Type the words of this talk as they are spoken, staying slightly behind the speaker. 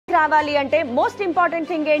రావాలి అంటే most important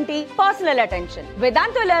thing ఏంటి? Personal attention.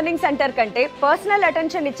 Vedantu learning centre కంటే పర్సనల్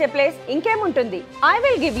అటెన్షన్ ఇచ్చే ప్లేస్ ఇంకేముంటుంది? I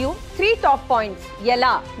will give you 3 top points.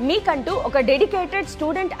 ఎలా? మీకంటూ ఒక డెడికేటెడ్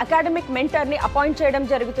స్టూడెంట్ అకాడమిక్ మెంటర్ ని అపాయింట్ చేయడం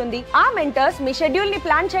జరుగుతుంది. ఆ మెంటర్స్ మీ షెడ్యూల్ ని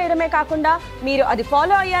ప్లాన్ చేయడమే కాకుండా మీరు అది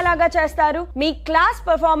ఫాలో అయ్యేలాగా చేస్తారు. మీ క్లాస్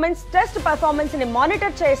పర్ఫార్మెన్స్, టెస్ట్ పర్ఫార్మెన్స్ ని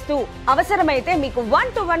మానిటర్ చేస్తూ అవసరమైతే మీకు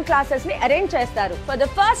 1-to-1 క్లాసెస్ ని అరేంజ్ చేస్తారు. For the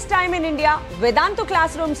first time in India Vedantu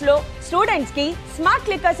class rooms లో స్టూడెంట్స్ కి స్మార్ట్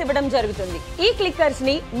క్లిక్కర్స్ ఇవ్వడం జరుగుతుంది. ఈ క్లిక్కర్స్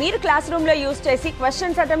ని మీరు క్లాస్ రూమ్ లో యూజ్ చేసి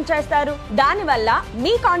క్వశ్చన్స్ అటెంప్ట్ చేస్తారు. దాని వల్ల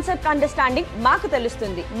మీ కాన్సెప్ట్ అండర్స్టాండింగ్ మాకు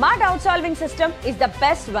తెలుస్తుంది. మా doubt solving system is the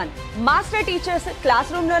best one. Master teachers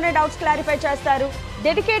class room లోనే డౌట్స్ క్లారిఫై చేస్తారు.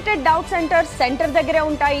 డెడికేటెడ్ డౌట్ సెంటర్ దగ్గరే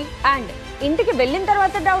ఉంటాయి. అండ్ ఇంటికి వెళ్ళిన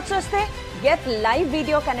తర్వాత డౌట్స్ వస్తే get live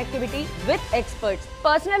video connectivity with experts.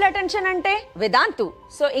 Personal attention ante Vedantu.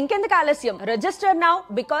 So inkenduku ఆలస్యం? Register now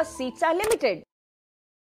because seats are limited.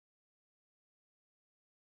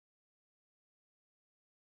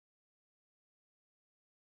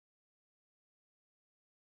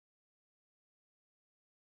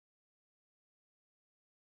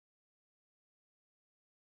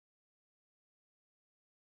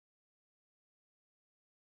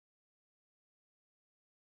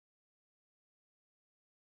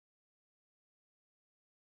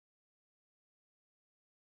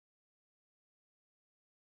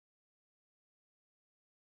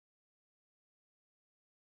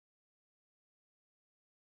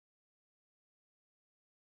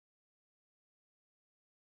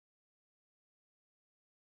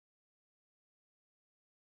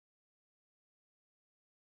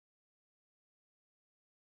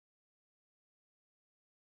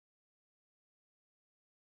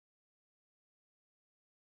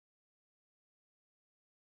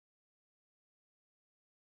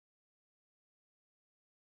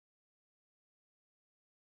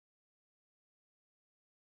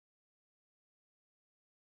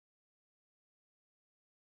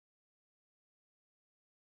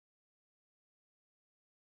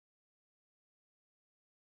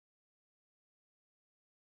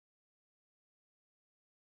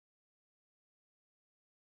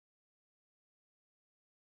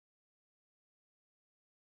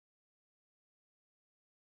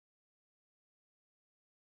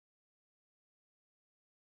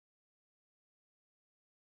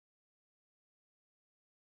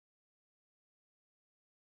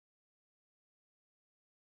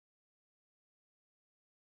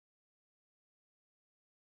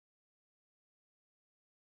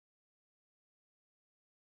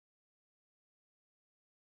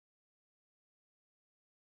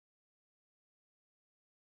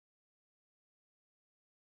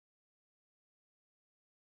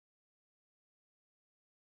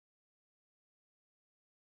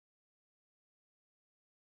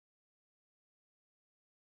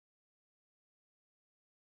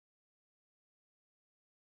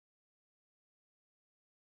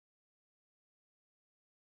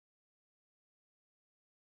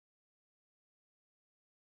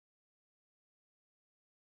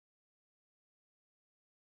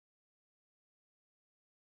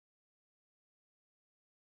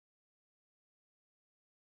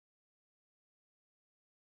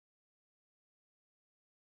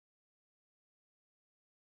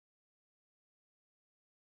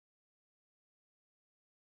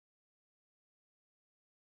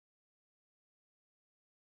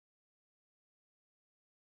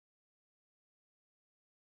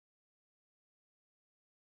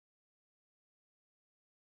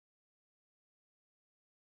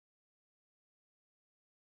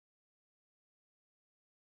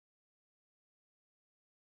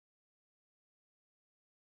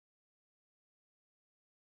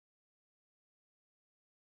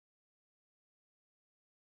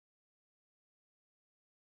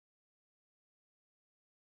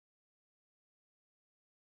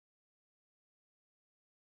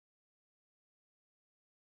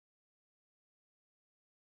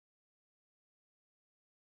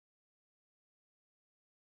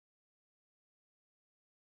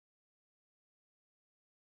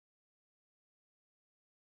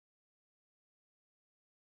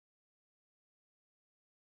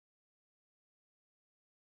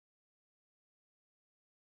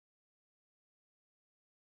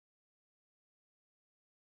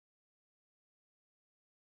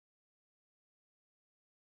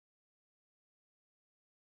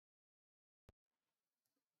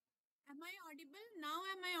 Am I audible? Now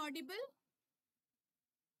am I audible?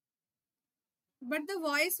 But the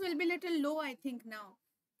voice will be little low, I think now.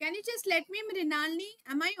 Can you just let me, Mrinalini?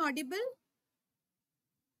 Am I audible?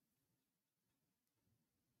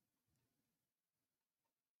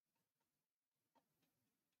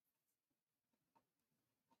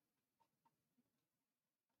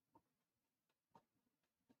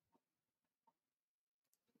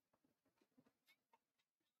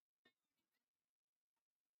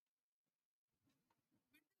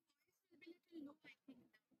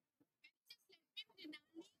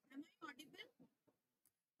 Am I audible?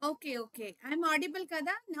 Okay, okay. I'm audible,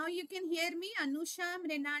 Kada. Now you can hear me, Anusha,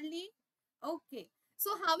 Mrinalini. Okay. So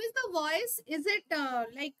how is the voice? Is it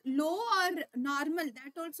like low or normal?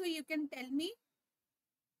 That also you can tell me.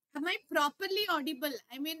 Am I properly audible?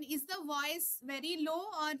 I mean, is the voice very low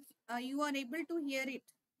or you are able to hear it?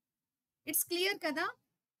 It's clear, Kada?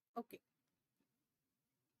 Okay.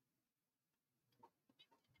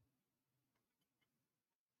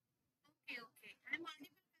 Okay, okay. I'm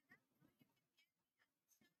audible.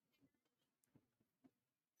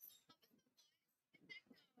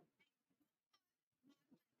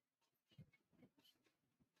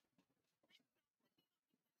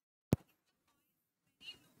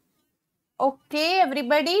 Okay,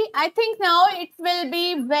 everybody. I think now it will be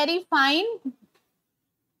very fine.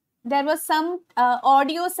 There was some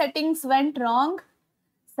audio settings went wrong.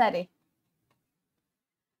 Sorry.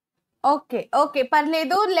 Okay, okay,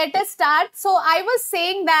 Parledu, let us start. So I was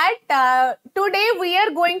saying that today we are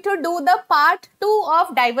going to do the part 2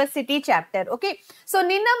 of diversity chapter. Okay, so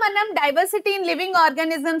Ninna Manam diversity in living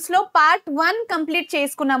organisms lo part 1 complete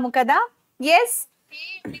cheskunamu kada. Yes? Hey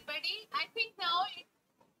everybody, I think now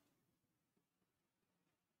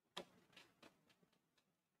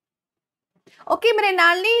okay,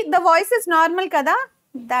 Mrinalini, the voice is normal kada?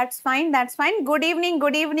 That's fine, that's fine. Good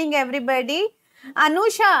evening everybody.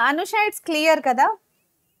 Anusha, it's clear kada?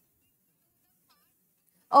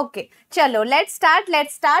 Okay, chalo, let's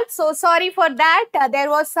start. So sorry for that. There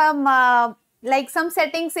was some some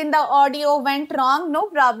settings in the audio went wrong. No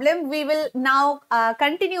problem. We will now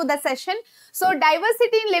continue the session. So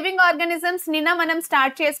diversity in living organisms నిన్న మనం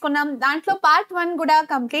start చేసుకున్నాం. దాంట్లో part 1 కూడా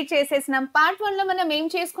complete చేసేసినాం. Part 1 లో మనం ఏం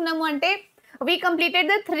చేసుకున్నాము అంటే we completed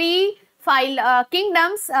the 3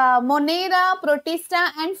 kingdoms, Monera, Protista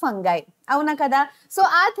and Fungi. అవునా కదా? సో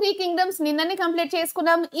ఆ 3 kingdoms నిన్ననే కంప్లీట్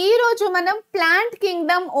చేసుకున్నాం. ఈ రోజు మనం plant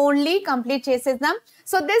kingdom only కంప్లీట్ చేసేద్దాం.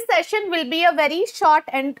 So this session will be a very short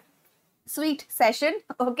and sweet session.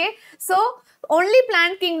 Okay, so only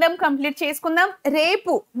plant kingdom complete చేసుకుందాం.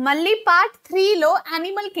 రేపు మళ్ళీ పార్ట్ 3 లో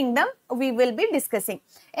animal kingdom we will be discussing.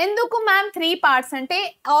 ఎందుకు మ్యామ్ 3 పార్ట్స్ అంటే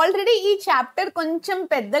ఆల్రెడీ ఈ chapter కొంచెం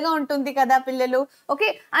పెద్దగా ఉంటుంది కదా పిల్లలు. ఓకే,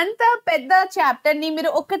 అంత పెద్ద చాప్టర్ ని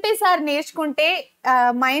మీరు ఒక్కటేసారి నేర్చుకుంటే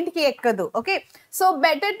మైండ్ కి ఎక్కదు. Okay, so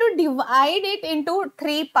better to divide it into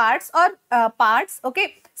 3 parts are parts. Okay,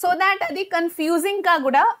 so that అది కన్ఫ్యూజింగ్ గా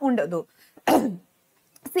కూడా ఉండదు.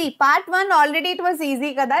 See, part 1 already it was easy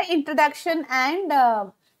kada, introduction and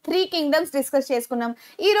 3 kingdoms discuss చేసుకున్నాం.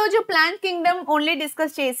 ఈ రోజు plant kingdom only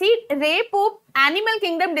discuss చేసి రేపు animal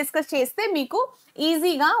kingdom discuss చేస్తే మీకు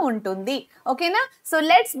ఈజీగా ఉంటుంది. ఓకేనా? So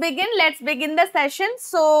let's begin the session.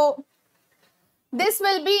 So this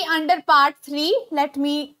will be under part 3. Let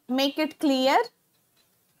me make it clear.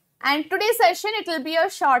 And today's session, it will be a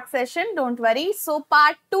short session, don't worry. So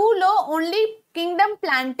part 2 lo only kingdom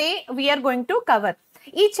Plantae we are going to cover.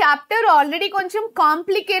 ఈ chapter already కొంచెం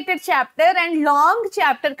complicated chapter and long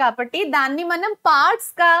chapter కాబట్టి దాన్ని మనం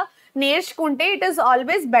parts గా నేర్చుకుంటే it is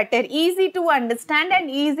always better, easy to understand and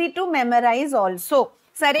easy to memorise also.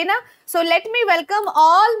 సరేనా? So let me welcome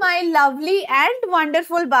all my lovely and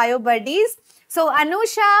wonderful bio buddies. So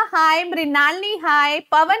Anusha hi, Mrinalini hi,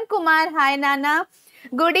 Pawan Kumar hi నాన్న,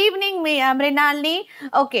 good evening Mrinalini.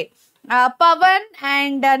 Okay, Pavan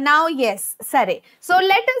and now yes, sorry. So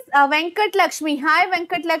let us Venkat Lakshmi. Hi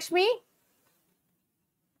Venkat Lakshmi.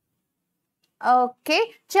 Okay,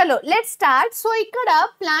 chalo, let's start. So ikkada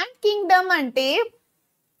plant kingdom ante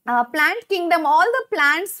plant kingdom, all the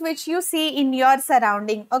plants which you see in your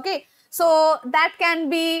surrounding. Okay, so that can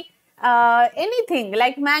be anything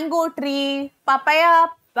like mango tree, papaya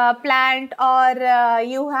plant, or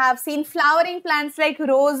you have seen flowering plants like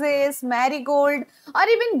roses, marigold, or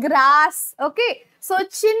even grass. Okay, so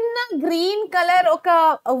chinna green color oka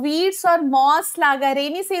weeds or moss laga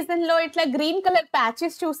rainy season lo itla green color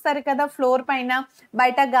patches chustaru kada floor paina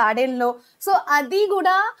baita garden lo. So adi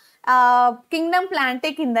kuda kingdom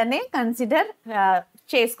Plantae kindane consider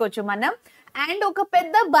chesukochu manam. And ఒక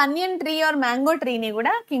పెద్ద బనియన్ tree or mango ట్రీని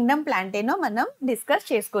కూడా Kingdom ప్లాంటేనో మనం discuss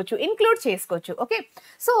చేసుకోవచ్చు, include చేసుకోవచ్చు. Okay,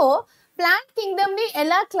 so plant Kingdom ని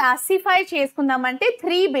ఎలా classify చేసుకుందాం అంటే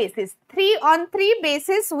 3 basis, 3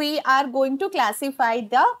 basis we are going to classify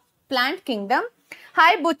the plant Kingdom.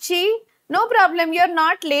 Hi Buchi, no problem, you are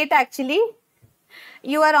not late actually,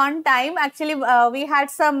 you are on time. Actually we had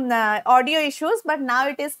some audio issues but now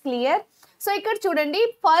it is clear. So ikkada chudandi,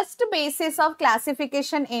 first basis of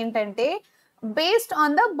classification entante based on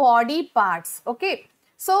the body parts. Okay,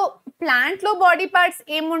 so plant lo body parts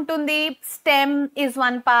em untundi, stem is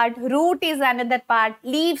one part, root is another part,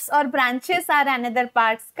 leaves or branches are another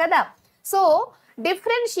parts kada. So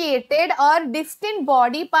differentiated are distinct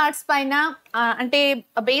body parts పైన అంటే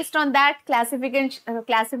based on that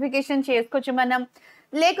classification చేసుకోవచ్చు మనం.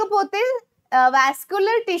 లేకపోతే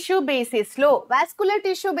vascular tissue basis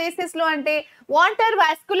లో అంటే what are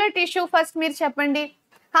vascular tissue, first మీరు చెప్పండి.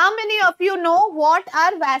 How many of you know what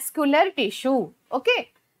are vascular tissue? Okay,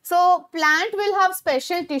 so plant will have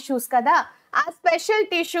special tissues కదా, ఆ special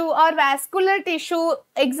tissue are vascular tissue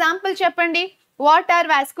example చెప్పండి. What are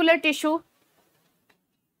vascular tissue?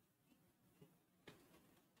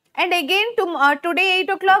 And again today 8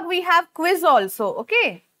 o'clock we have quiz also. Okay,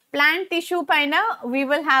 plant tissue paina we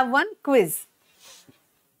will have one quiz.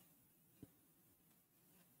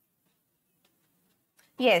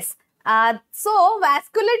 Yes, so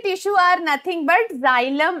vascular tissue are nothing but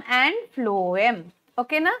xylem and phloem.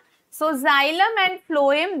 Okay na, so xylem and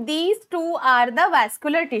phloem, these two are the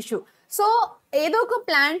vascular tissue. So ఏదో ఒక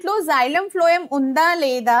plant లో xylem phloem ఉందా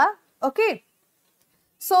లేదా, okay,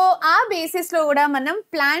 so ఆ basis లో కూడా మనం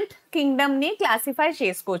plant Kingdom ని క్లాసిఫై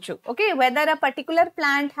చేసుకోవచ్చు. Okay, weather a particular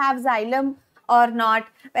plant have xylem or not,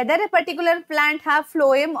 whether a particular plant have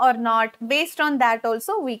phloem or not, based on that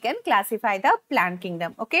also we can classify the plant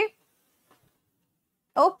kingdom. Okay,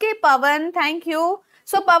 okay Pavan, thank you.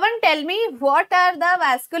 So Pavan, tell me what are the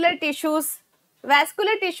vascular tissues?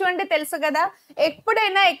 Vascular tissue అంటే తెలుసు కదా,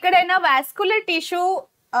 ఎప్పుడైనా ఎక్కడైనా vascular tissue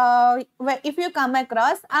if you come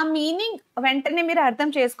across, ఆ meaning వెంటనే మీరు అర్థం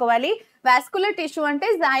చేసుకోవాలి. వాస్కులర్ టిష్యూ అంటే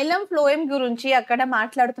xylem phloem గురించి అక్కడ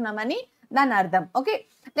మాట్లాడుతున్నామని దాని అర్థం. Okay,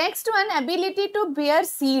 next one ability to beer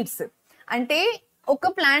seeds, అంటే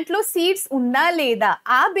ఒక ప్లాంట్ లో సీడ్స్ ఉందా లేదా,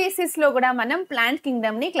 ఆ బేసిస్ లో కూడా మనం ప్లాంట్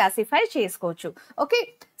కింగ్డమ్ ని క్లాసిఫై చేసుకోవచ్చు. ఓకే,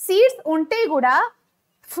 సీడ్స్ ఉంటే కూడా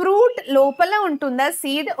ఫ్రూట్ లోపల ఉంటుందా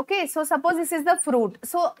seed? Okay, so suppose this is the fruit,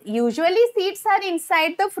 so usually seeds are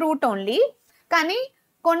inside the fruit only, కానీ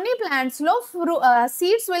కొన్ని ప్లాంట్స్ లో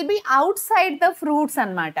seeds will be out side the fruits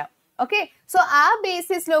అన్నమాట. ఓకే, సో ఆ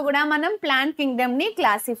బేసిస్ లో కూడా మనం ప్లాంట్ కింగ్డమ్ ని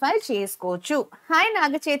క్లాసిఫై చేసుకోవచ్చు. Hi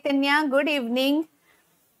Naga Chaitanya, good evening.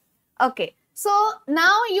 Okay, so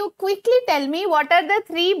now you quickly tell me what are the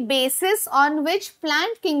 3 basis on which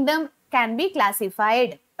plant Kingdom can be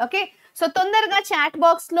classified. Okay, so తొందరగా chat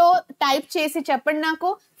box లో type చేసి చెప్పండి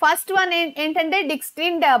నాకు. ఫస్ట్ వన్ ఏంటంటే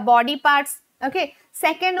distinct body parts. Okay,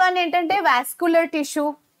 second one ఏంటంటే vascular tissue,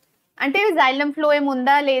 అంటే xylem phloem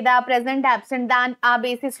ఉందా లేదా, ప్రెసెంట్ అబ్సెంట్, ఆ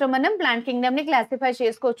బేసిస్ లో మనం ప్లాంట్ కింగ్డమ్ ని క్లాసిఫై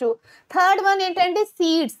చేసుకోవచ్చు. థర్డ్ వన్ ఏంటంటే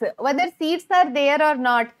seeds, weather seeds are there are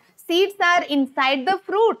not, seeds are inside the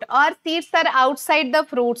fruit or seeds are out side the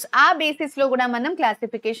fruits, ఆ బేసిస్ లో కూడా మనం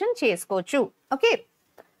క్లాసిఫికేషన్ చేసుకోవచ్చు. ఓకే,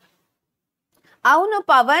 అవును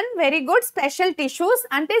Pawan, very good. Special tissues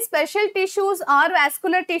అంటే special tissues are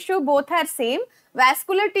vascular tissue both are same.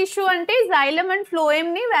 Vascular tissue అంటే xylem and phloem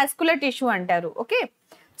ని vascular tissue అంటారు. ఓకే,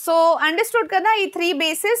 సో అండర్స్టూడ్ కదా ఈ 3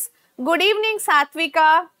 బేసిస్. గుడ్ ఈవినింగ్ సాత్విక,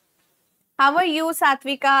 హౌ ఆర్ యూ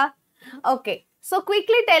సాత్విక? Okay, so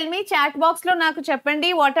quickly tell me chat box లో నాకు చెప్పండి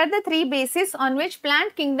what are the 3 basis on which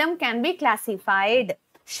plant Kingdom can be classified.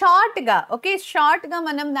 Short గా, ఓకే, షార్ట్ గా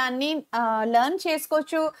మనం దాన్ని లెర్న్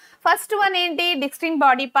చేసుకోవచ్చు. ఫస్ట్ వన్ ఏంటి, distinct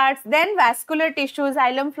body parts, then vascular tissue,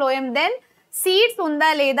 xylem phloem, then seeds ఉందా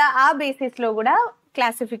లేదా, ఆ బేసిస్ లో కూడా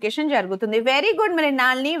క్లాసిఫికేషన్ జరుగుతుంది. Very good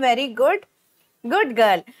Mrinalini, very good, good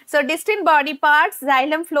girl. So distinct body parts,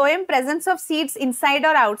 xylem phloem, presence of seeds inside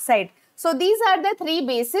or outside. So these are the 3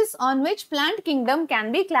 bases on which plant kingdom can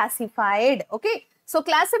be classified. Okay, so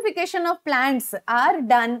classification of plants are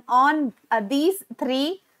done on these 3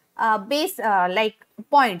 base like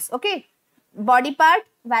points. Okay, body part,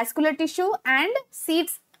 vascular tissue and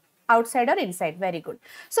seeds outside or inside. Very good.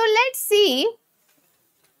 So let's see,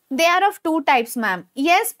 they are of 2 types ma'am.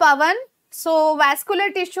 Yes Pavan, so vascular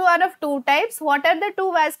tissue are of 2 types. What are the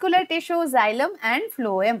 2 vascular tissue? Xylem and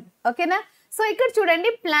phloem. Okay na, so ఇక్కడ చూడండి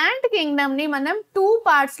plant Kingdom ని మనం 2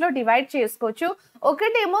 parts లో divide చేసుకోవచ్చు.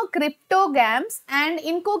 ఒకటేమో cryptogams and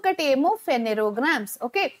ఇంకొకటి ఏమో ఫెనెరోగ్రామ్స్.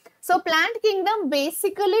 Okay, so plant Kingdom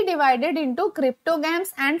basically divided into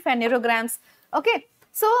cryptogams and ఫెనెరోగ్రామ్స్. Okay,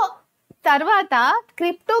 so తర్వాత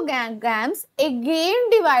cryptogams again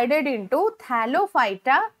divided into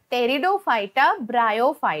Thallophyta, Pteridophyta,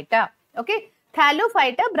 Bryophyta. Okay,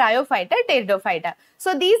 Thallophyta, Bryophyta, Pteridophyta.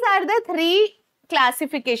 So these are the 3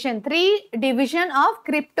 classification, 3 division of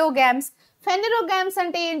cryptogams. ఫెనెరోగామ్స్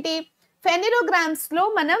అంటే ఏంటి? ఫెనెరోగ్రామ్స్ లో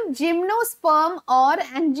మనం జిమ్నోస్పర్మ్ are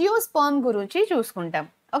angiosperm గురించి చూసుకుంటాం.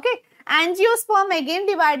 Okay, angiosperm again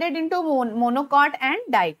divided into monocot and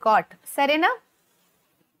dicot. సరేనా?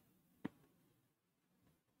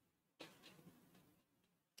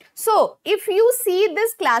 So if you see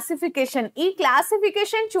this classification, ఈ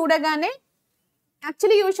classification చూడగానే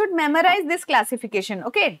actually you should memorise this classification.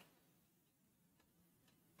 Okay,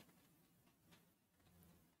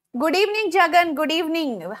 Good evening, Jagan. Good evening.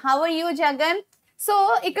 How are you, Jagan? So,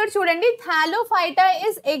 ఇక్కడ చూడండి Thallophyta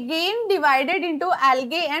is again divided into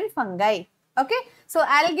algae and fungi. Okay, so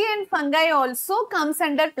algae and fungi also comes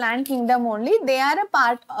under plant kingdom only. They are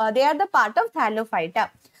the part of Thallophyta.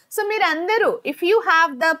 So మీరు అందరూ, if you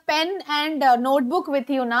have the pen and notebook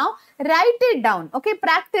with you now, write it down. Okay,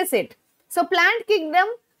 practice it. So plant kingdom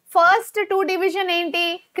first two division ఏంటి,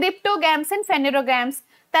 cryptogams and phanerogams.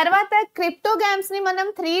 తర్వాత cryptogams ని మనం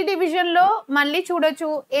 3 division లో మళ్ళీ చూడొచ్చు.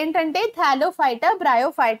 ఏంటంటే Thallophyta,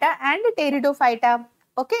 Bryophyta and Pteridophyta.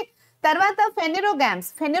 Okay, తర్వాత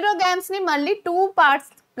ఫెనెరోగామ్స్ ని మళ్ళీ 2 పార్ట్స్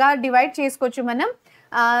గా డివైడ్ చేసుకోవచ్చు మనం,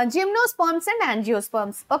 gymnosperms and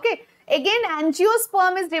angiosperms. Okay, again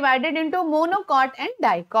angiosperm is divided into monocot and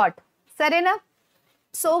dicot. సరేనా?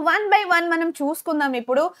 సో 1 by 1 మనం చూసుకుందాం.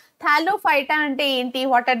 ఇప్పుడు థాలోఫైటా అంటే ఏంటి,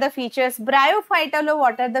 what are the features, బ్రయోఫైటాలో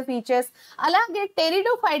what are the features, అలాగే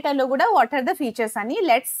టెరిడోఫైటాలో కూడా వాట్ ఆర్ ద ఫీచర్స్ అని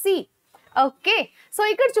లెట్స్ సీ. ఓకే, సో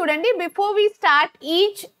ఇక్కడ చూడండి, before we start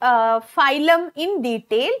each phylum in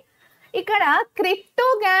detail, ఇక్కడ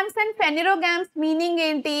క్రిప్టోగామ్స్ అండ్ ఫెనెరోగామ్స్ మీనింగ్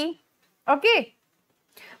ఏంటి? Okay,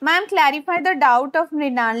 ma'am, clarify the doubt of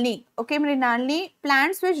Mrinalini. Okay, Mrinalini,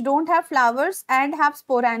 plants which don't have flowers and have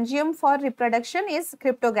sporangium for reproduction is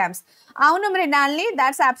cryptogams. Avunu Mrinalini,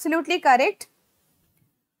 that's absolutely correct.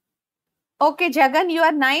 Okay, Jagan, you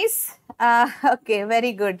are nice. Okay,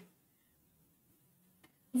 very good.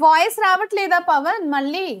 Voice రావట్లేదా పవన్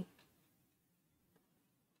మళ్ళీ?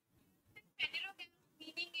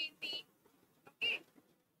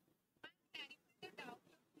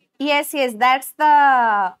 Yes, that's the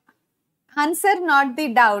answer, not the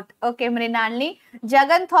doubt. Okay, Mrinalini.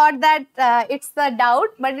 Jagan thought that it's the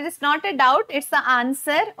doubt, but it is not a doubt, it's the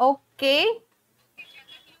answer. Okay.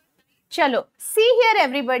 Chalo, see here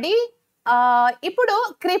everybody. ఇప్పుడు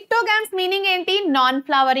cryptogams meaning ఏంటి? Non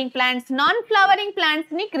flowering plants. Non flowering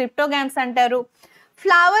plants ని cryptogams అంటారు.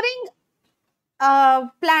 Flowering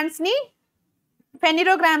plants ని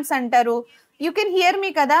ఫెనిరోగ్రామ్స్ అంటారు. You can hear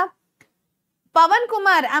మీ కదా? Pavan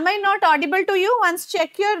Kumar, am I not audible to you? Once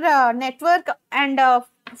check your network and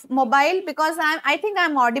mobile, because I think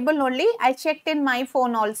I'm audible only. I checked in my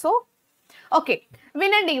phone also. Okay,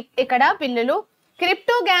 వినండి ఇక్కడ పిల్లలు,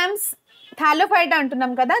 cryptogams Thallophyta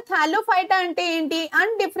అంటున్నాం కదా. Thallophyta అంటే ఏంటి?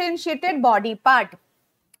 Undifferentiated body part.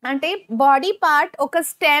 అంటే body part ఒక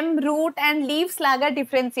stem, route and leaves లాగా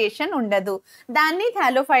డిఫరెన్సియేషన్ ఉండదు, దాన్ని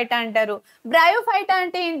థాలోఫైటా అంటారు. బ్రయోఫైటా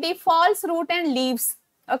అంటే ఏంటి? Falls route and leaves.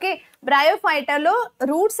 Okay, బ్రయోఫైటాలో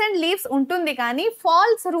roots and leaves ఉంటుంది కానీ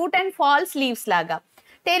falls route and false leaves లాగా.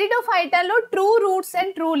 టెరిడోఫైటాలో true roots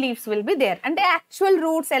and true leaves will be there. అంటే యాక్చువల్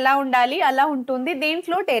రూట్స్ ఎలా ఉండాలి అలా ఉంటుంది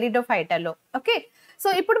దేంట్లో, టెరిడోఫైటాలో. ఓకే, సో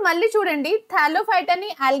ఇప్పుడు మళ్ళీ చూడండి,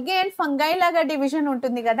 థాలోఫైటాని ఆల్గే అండ్ ఫంగై లాగా డివిజన్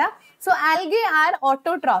ఉంటుంది కదా. So algae are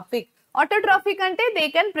autotrophic. Autotrophic అంటే they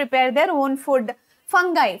can prepare their own food.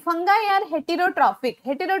 Fungi are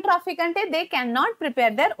హెటెరోట్రాఫిక్ అంటే they can not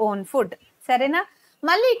prepare their own food. సరేనా?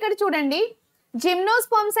 మళ్ళీ ఇక్కడ చూడండి,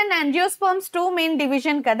 gymnosperms and angiosperms 2 main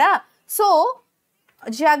division కదా. So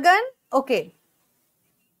Jagan, okay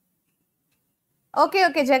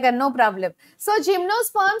Jagan, no problem. So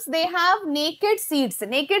gymnosperms they have naked seeds.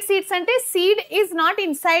 Naked seeds అంటే seed is not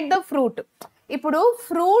inside the fruit. ఇప్పుడు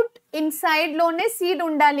fruit inside లోనే seed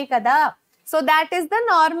ఉండాలి కదా. So that is the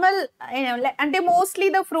normal, అంటే mostly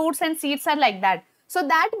the fruits and seeds are like that. So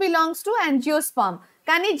that belongs to angiosperm.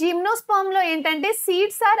 కానీ జిమ్నోస్పర్మ్ లో ఏంటంటే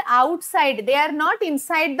seeds are out side, they are not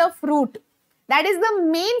inside the fruit. That is the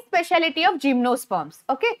main speciality of gymnosperms.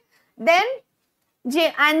 Okay, then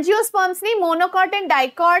angiosperms ని monocot and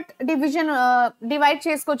dicot divide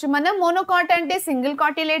చేసుకోవచ్చు మనం. Monocot అంటే single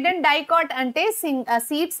కాటిలేడన్, dicot అంటే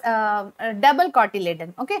seeds double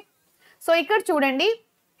కాటిలేడన్. Okay, so ఇక్కడ చూడండి,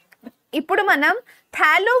 ఇప్పుడు మనం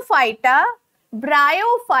Thallophyta,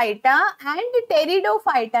 Bryophyta and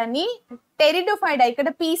టెరిడోఫైటాని, Pteridophyta ఇక్కడ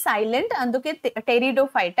పీ సైలెంట్ అందుకే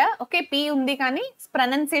టెరిడోఫైటా. ఓకే, పీ ఉంది కానీ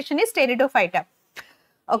pronunciation is Pteridophyta.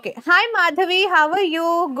 Okay, hi Madhavi, how are you?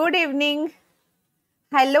 Good evening.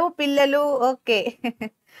 Hello పిల్లలు. ఓకే,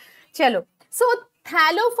 చలో. So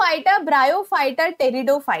Thallophyta, Bryophyta,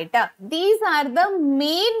 Pteridophyta, these are the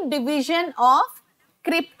main division of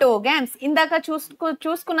cryptogams. ఇందాక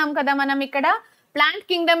చూసుకున్నాం కదా మనం ఇక్కడ, plant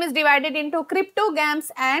kingdom is divided into cryptogams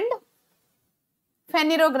and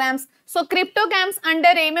phanerogams. So cryptogams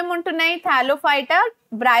under ఏమేమి ఉంటున్నాయి? Thallophyta,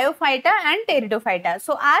 Bryophyta and Pteridophyta.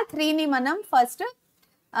 So ఆ 3 ని మనం ఫస్ట్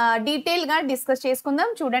డీటెయిల్ గా డిస్కస్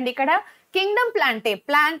చేసుకుందాం. చూడండి ఇక్కడ కింగ్డమ్ ప్లాంటే,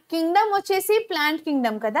 ప్లాంట్ కింగ్డమ్ వచ్చేసి ప్లాంట్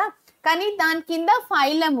కింగ్డమ్ కదా, కానీ దాని కింద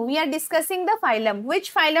phylum, we are discussing the phylum.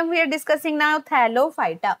 Which phylum we are discussing now?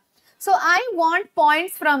 Thallophyta. So I want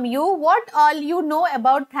points from you. What all you know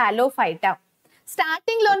about Thallophyta?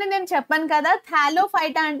 Starting లోనే నేను చెప్పాను కదా,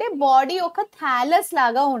 థాలోఫైటా అంటే బాడీ ఒక థాలస్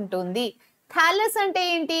లాగా ఉంటుంది. థాలస్ అంటే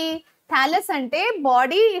ఏంటి? థాలస్ అంటే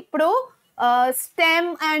బాడీ ఇప్పుడు stem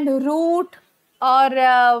and root are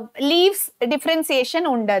leaves differentiation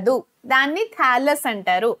ఉండదు, దాన్ని థాలస్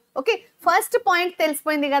అంటారు. ఓకే, ఫస్ట్ పాయింట్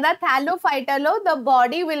తెలిసిపోయింది కదా, థాలోఫైటాలో the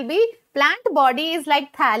body will be, plant body is like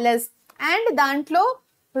thallus and దాంట్లో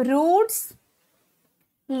roots,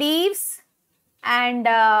 leaves and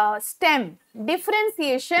stem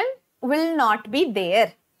differentiation will not be there.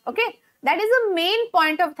 Okay, that is the main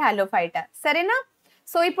point of thallophyta. సరేనా?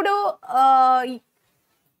 So ఇప్పుడు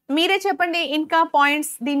మీరే చెప్పండి ఇంకా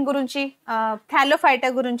points దీని గురించి,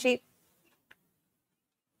 థాలోఫైటా గురించి.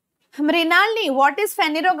 మృణాల్ని, what is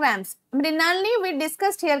phanerograms? మృణాల్ని we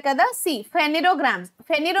discussed here కదా. See,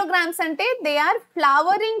 phanerograms అంటే they are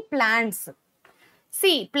flowering plants.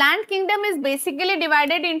 See, plant kingdom is basically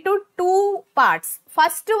divided into two parts.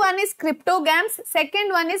 First one is cryptogams, second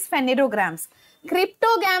one is phanerograms.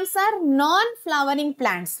 Cryptogams are non-flowering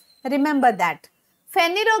plants. Remember that.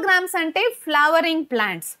 Phanerograms ante flowering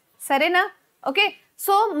plants. Sarena? Okay.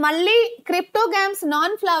 So, malli cryptogams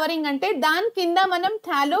non-flowering ante dan kinda manam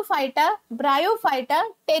thallophyta, bryophyta,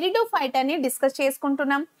 pteridophyta ni discuss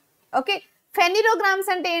cheskuntunnam. Okay. Phanerograms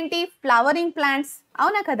ante enti? Flowering plants.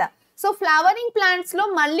 Avuna kada? So flowering plants లో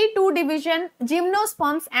మళ్ళీ 2 division,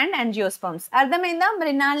 gymnosperms and angiosperms. అర్థమైందా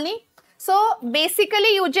మృణాల్ని? So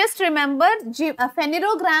basically you just remember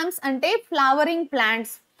ఫెనిరోగ్రామ్స్ అంటే flowering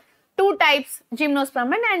plants, 2 types,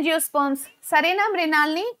 జిమ్నోస్పర్మ్ and angiosperms. సరేనా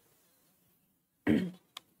మృణాల్ని?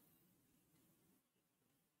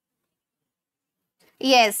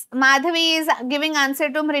 Yes, Madhavi is giving answer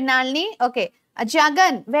to Mrinalini. Okay.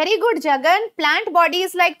 Jagan, very good Jagan. Plant body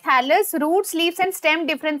is like thallus, roots, leaves and stem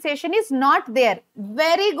differentiation is not there.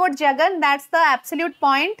 Very good Jagan, that's the absolute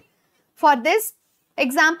point for this.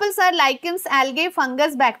 Examples are lichens, algae,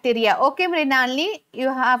 fungus, bacteria. Okay Mrinalini, you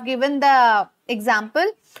have given the example.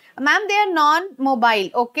 Ma'am, they are non-mobile.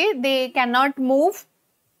 Okay, they cannot move.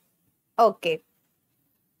 Okay.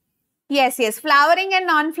 Yes, flowering and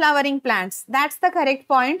non-flowering plants. That's the correct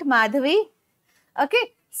point, Madhavi. Okay,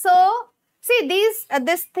 so see these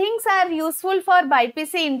things are useful for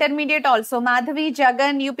BPC intermediate also. Madhavi,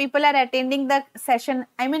 Jagan, you people are attending the session.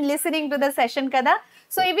 I mean listening to the session kada.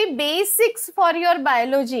 So ivi basics for your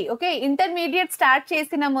biology. Okay, intermediate start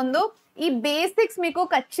chesina mundu ee basics meeku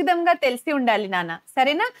kachidamga telisi undali nana.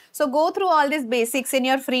 Sarena? So go through all these basics in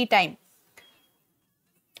your free time.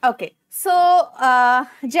 Okay, so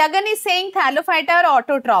Jagan is saying thallophyta are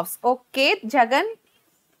autotrophs. Okay, Jagan.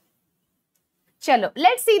 చలో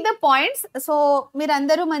let's see the points. So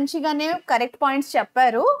మీరందరూ మంచిగానే correct points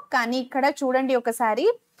చెప్పారు, కానీ ఇక్కడ చూడండి ఒకసారి.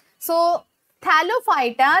 So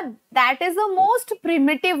Thallophyta, that is the most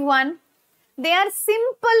primitive one. They are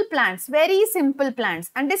simple plants, very simple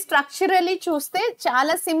plants. అంటే structurally చూస్తే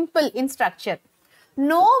చాలా simple in structure.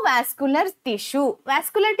 No vascular tissue.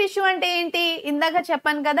 Vascular tissue అంటే ఏంటి? ఇందాక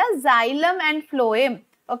చెప్పాను కదా, xylem and phloem.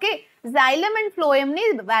 Okay, xylem and phloem ని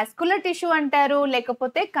vascular tissue అంటారు,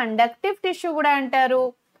 లేకపోతే కండక్టివ్ టిష్యూ కూడా అంటారు.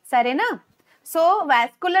 సరేనా? So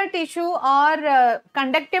vascular tissue are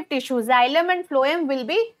conductive tissue, xylem and phloem will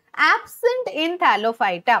be absent in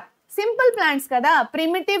thallophyta. Simple plants కదా,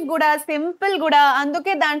 ప్రిమిటివ్ కూడా, సింపుల్ కూడా,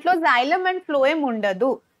 అందుకే దాంట్లో జైలం అండ్ ఫ్లోయమ్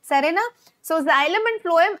ఉండదు. సరేనా? So xylem and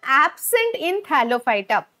phloem absent in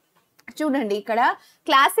thallophyta. చూడండి ఇక్కడ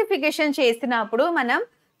క్లాసిఫికేషన్ చేసినప్పుడు మనం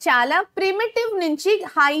చాలా ప్రిమిటివ్ నుంచి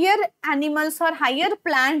higher animals are higher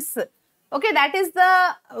plants. Okay, that is the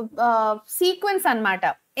sequence అన్నమాట.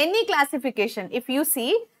 Any classification if you see,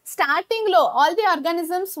 starting లో all the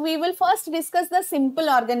organisms we will first discuss the simple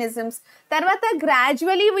organisms, తర్వాత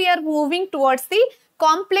gradually we are moving towards the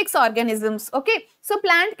complex organisms. Okay, so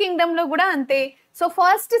plant Kingdom లో కూడా అంతే. So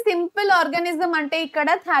first simple organism అంటే ఇక్కడ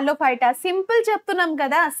Thallophyta. Simple చెప్తున్నాం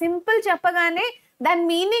కదా, simple చెప్పగానే దాని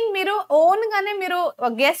మీనింగ్ మీరు ఓన్ గానే మీరు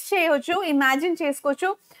గెస్ చేయవచ్చు, ఇమాజిన్ చేసుకోవచ్చు.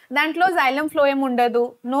 దాంట్లో జైలం ఫ్లోయమ్ ఉండదు,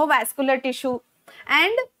 no vascular tissue,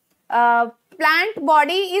 and plant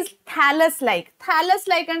body is thallus like. Thallus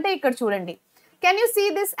like అంటే ఇక్కడ చూడండి, can you see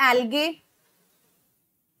this algae?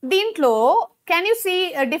 దీంట్లో can you see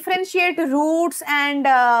differentiate roots and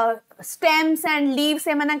stems and leaves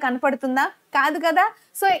ఏమైనా కనపడుతుందా? కాదు కదా.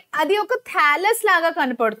 సో అది ఒక థాలస్ లాగా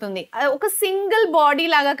కనపడుతుంది, ఒక సింగిల్ బాడీ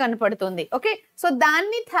లాగా కనపడుతుంది. ఓకే, సో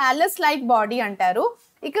దాన్ని థాలస్ లైక్ బాడీ అంటారు.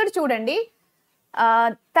 ఇక్కడ చూడండి,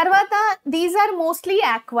 తర్వాత these are mostly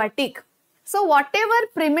aquatic. So what ever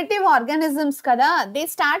primitive organisms కదా, they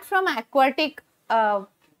start from aquatic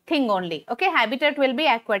thing only. Okay, habitat will be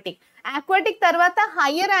aquatic. Aquatic తర్వాత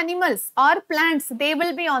higher animals or plants, they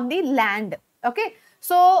will be on the land. Okay,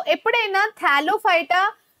 so ఎప్పుడైనా Thallophyta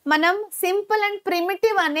మనం simple and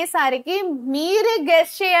primitive అనేసరికి మీరే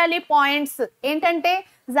guess చేయాలి points ఏంటంటే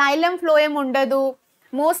xylem phloem ఉండదు,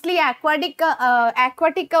 mostly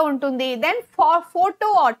aquatic గా ఉంటుంది, then photo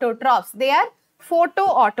autotrophs, they are photo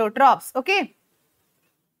autotrophs. Okay,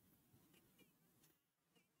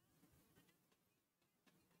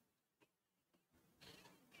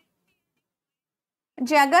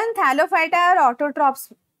 Jagan Thallophyta are autotrophs?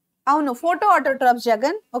 అవును, photo autotrophs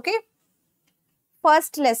Jagan. Okay,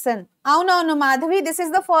 first lesson. అవునవును Madhavi, this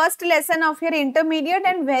is the first lesson of your intermediate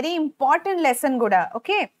and very important lesson కూడా.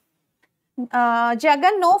 Okay,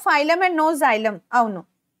 Jagan no phylum and no xylem. అవును,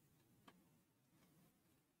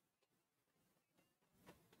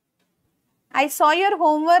 I saw your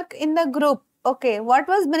homework in the group. Okay, what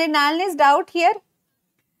was Mrinalini's doubt here?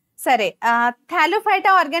 సరే, Thallophyta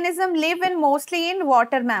organism live in mostly in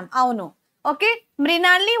water ma'am. అవును. Okay,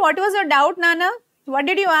 Mrinalini, what was your doubt నానా? What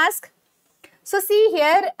did you ask? So see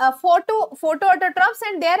here, photo autotrophs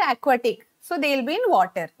and they are aquatic, so they will be in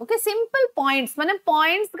water. Okay, simple points మనం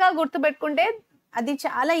points గా గుర్తుపెట్టుకుంటే అది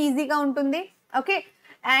చాలా ఈజీగా ఉంటుంది. Okay,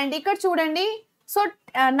 and ఇక్కడ చూడండి, సో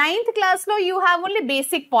 9th క్లాస్లో you have only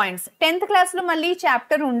basic points, 10th క్లాస్లో మళ్ళీ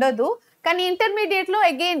చాప్టర్ ఉండదు, కానీ ఇంటర్మీడియట్లో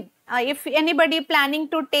again if anybody planning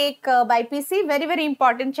to take BiPC, very very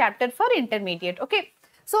important chapter for intermediate. Okay,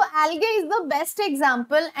 so algae is the best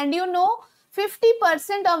example, and you know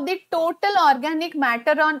 50% of the total organic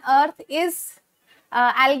matter on earth is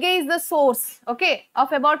algae is the source, okay, of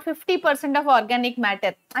about 50% of organic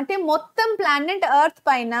matter. అంటే మొత్తం planet earth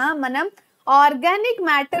పైన మనం organic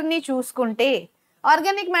matter ని చూసుకుంటే,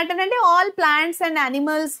 organic matter అంటే all plants and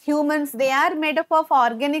animals, humans, they are made up of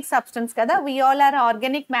organic substance కదా, we all are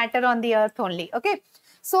organic matter on the earth only. Okay,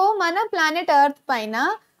 so మన planet earth పైన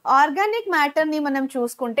ఆర్గానిక్ మ్యాటర్ ని మనం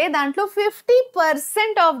చూసుకుంటే దాంట్లో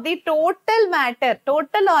 50% of the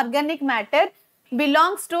total organic matter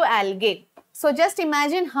belongs to algae. So just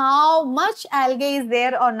imagine how much algae is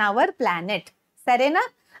there on our planet. సరేనా,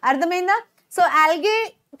 అర్థమైందా? So algae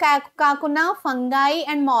కాకుండా fungi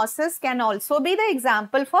and masses can also be the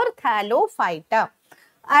example for Thallophyta.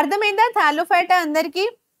 అర్థమైందా Thallophyta అందరికి?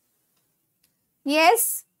 Yes.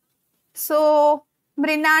 So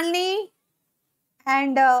Mrinalini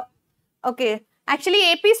and okay, actually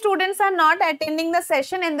AP students are not attending the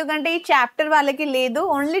session, ఎందుకంటే ఈ chapter వాళ్ళకి లేదు,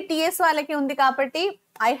 only TS వాళ్ళకి ఉంది, కాబట్టి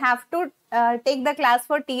I have to take the class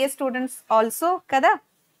for TS students also కదా.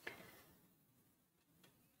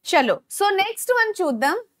 చలో, సో నెక్స్ట్ వన్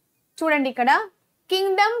చూద్దాం. చూడండి ఇక్కడ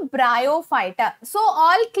Kingdom Bryophyta. So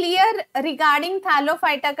all clear regarding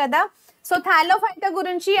Thallophyta కదా. సో థాలోఫైటా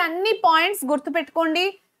గురించి అన్ని పాయింట్స్ గుర్తుపెట్టుకోండి.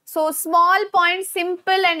 So small points,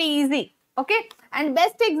 simple and easy. Okay, and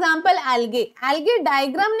best example algae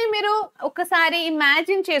diagram ని మీరు ఒకసారి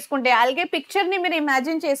ఇమాజిన్ చేసుకుంటే, algae పిక్చర్ ని మీరు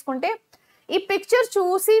ఇమాజిన్ చేసుకుంటే, ఈ పిక్చర్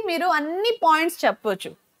చూసి మీరు అన్ని పాయింట్స్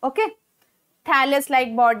చెప్పొచ్చు. Okay, thallus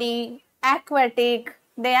like body, aquatic,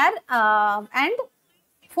 they are and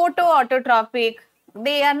photo autotrophic,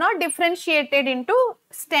 they are not differentiated into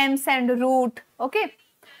stems and root. Okay,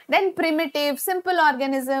 then primitive, simple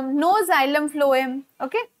organism, no xylem phloem.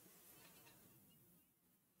 Okay,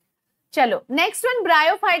 chalo, next one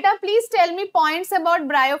bryophyta. Please tell me points about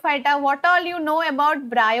bryophyta, what all you know about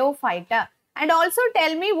bryophyta, and also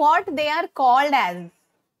tell me what they are called as.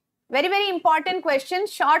 Very very important question,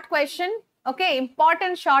 short question. Okay,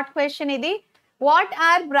 important short question idi. What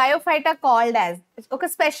are Bryophyta called as? ఒక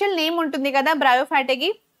special name ఉంటుంది కదా బ్రయోఫైటాకి,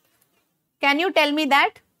 can you tell me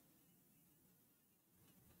that?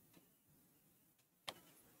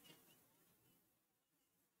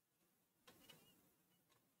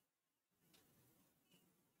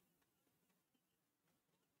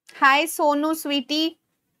 Hi Sonu Sweety,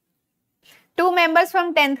 2 members from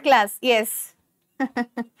 10th class. Yes.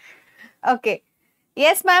 Okay.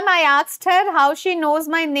 Yes, ma'am, I asked her how she knows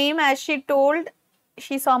my name as she told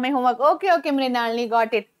she saw my homework. Okay, okay, Mrinalini,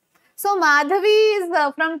 got it. So Madhavi is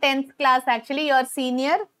from 10th class, actually, your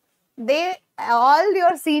senior. All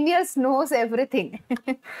your seniors knows everything.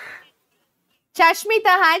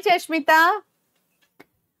 Chashmita, hi Chashmita.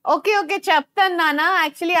 Okay, chaptan Nana.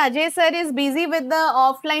 Actually, Ajay sir is busy with the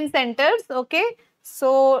offline centers. Okay. So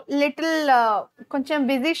little కొంచెం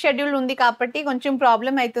busy schedule ఉంది కాబట్టి కొంచెం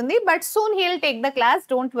problem అవుతుంది, but soon he will take the class,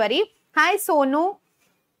 don't worry. Hi Sonu.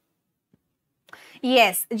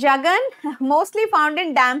 Yes, Jagan mostly found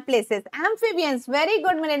in dam places. amphibians, very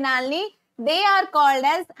good Mrinalini, they are called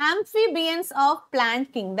as amphibians of plant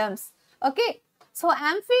kingdoms. Okay, so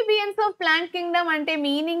amphibians of plant Kingdom అంటే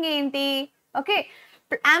meaning ఏంటి? Okay,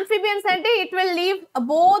 amphibians అంటే it will live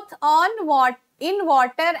both on in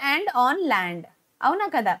water and on land, అవునా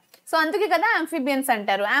కదా. So అందుకే కదా amphibians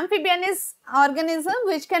అంటారు. Amphibian is organism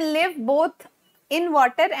which can live both in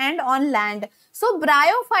water and on land. So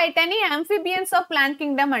bryophyta ni amphibians of plant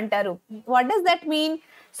kingdom antaru. What does that mean?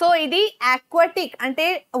 So ఇది aquatic అంటే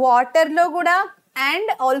water లో కూడా and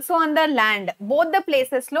also on the land, both the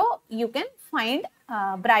places లో you can find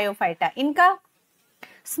bryophyta. ఇంకా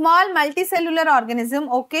small multicellular organism.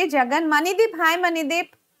 Okay, Jagan. Manidip, hi Manidip,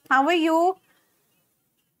 how are you?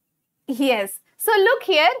 Yes, so look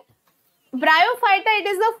here, bryophyta, it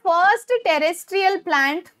is the first terrestrial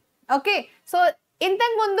plant. Okay, so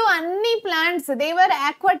ఇంతకు ముందు అన్ని plants they were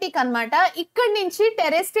aquatic అన్నమాట. ఇక్కడ నుంచి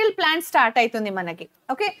terrestrial plant start అవుతుంది మనకి.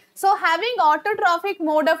 Okay, so having autotrophic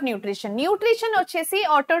mode of nutrition, nutrition వచ్చేసి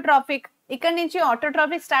autotrophic, ఇక్కడ నుంచి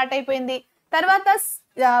ఆటోట్రాఫిక్ స్టార్ట్ అయిపోయింది. తర్వాత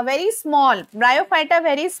very small Bryophyta,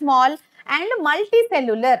 very small and multi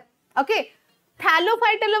cellular. Okay,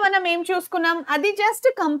 థాలోఫైటాలో మనం ఏం చూసుకున్నాం, అది జస్ట్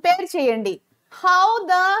కంపేర్ చేయండి how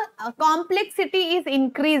the complexity is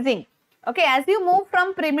increasing. Okay, as you move from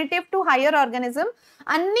primitive to higher organism,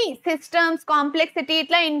 అన్ని సిస్టమ్స్ కాంప్లెక్సిటీ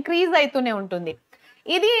ఇట్లా ఇంక్రీజ్ అవుతూనే ఉంటుంది.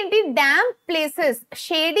 ఇది ఏంటి, damp places,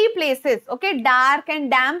 shady places, okay, dark and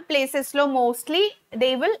damp places లో mostly they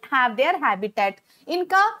will have their habitat.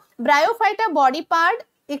 ఇంకా Bryophyta body part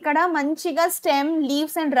ఇక్కడ మంచిగా స్టెమ్,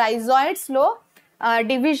 లీవ్స్ అండ్ రైజాయిడ్స్ లో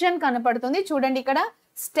డివిజన్ కనపడుతుంది. చూడండి ఇక్కడ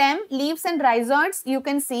stem, leaves and rhizoids you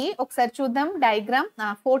can see. ఒకసారి చూద్దాం diagram,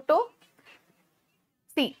 photo.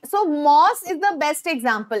 See, so moss is the best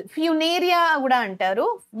example. Funaria kuda antaru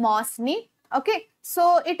moss ni. Okay, so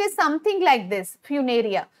it is something like this,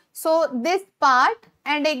 funaria. So this part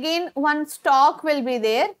and again one stalk will be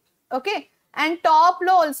there. Okay, and top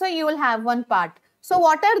lo also you will have one part. So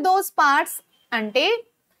what are those parts? Ante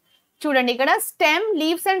chudandi ikkada stem,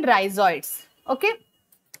 leaves and rhizoids. Okay,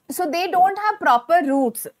 so they don't have proper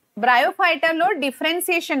roots. Bryophyta lo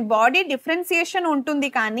differentiation, body differentiation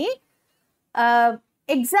untundi kani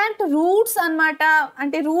exact roots అన్నమాట.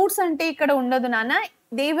 అంటే roots అంటే ఇక్కడ ఉండదు నాన్న,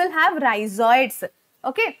 they will have rhizoids.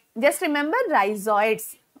 Okay, just remember rhizoids.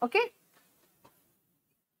 Okay,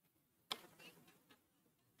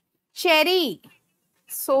 cherry,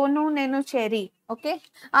 Sonu నేను cherry. Okay,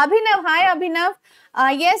 Abhinav, hi Abhinav.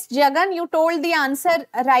 Yes Jagan, you told the answer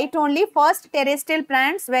right only. First terrestrial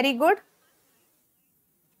plants, very good.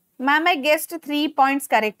 Ma'am, I guessed 3 points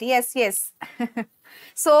correct. Yes, yes.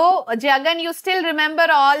 So, Jagan, you still remember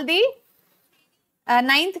all the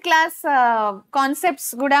 9th class concepts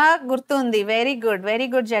guda gurtundi. Very good,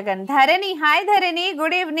 Jagan. Dharani, hi Dharani,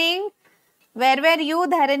 good evening. Where were you,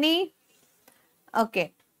 Dharani? Okay.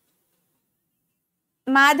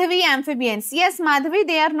 Madhavi, amphibians. Yes, Madhavi,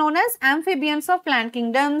 they are known as amphibians of plant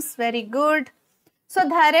kingdoms. Very good. So,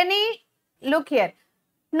 Dharani, look here.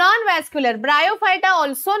 Non-vascular, bryophyta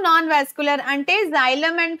also non-vascular, ante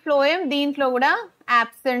xylem and phloem deentlo kuda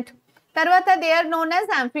absent. Tarvata they are known as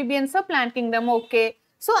amphibians of plant kingdom. Okay,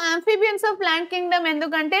 so amphibians of plant kingdom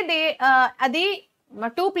endukante they adi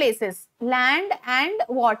two places, land and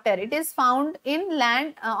water. It is found in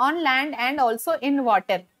land, on land and also in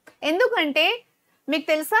water. Endukante మీకు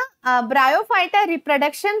తెలుసా, Bryophyta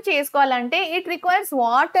reproduction చేసుకోవాలంటే it requires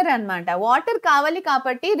water అన్నమాట. Water కావాలి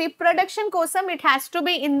కాబట్టి reproduction కోసం it has to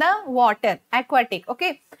be in the water, aquatic. Okay,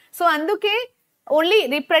 so అందుకే only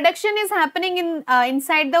reproduction is happening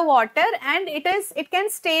inside the water and it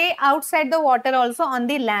can stay out side the water also on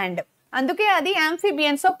the land. అందుకే అది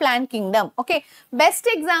amphibians of plant kingdom. Okay, best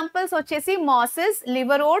examples వచ్చేసి mosses,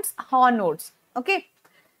 liverodes, hornodes. Okay,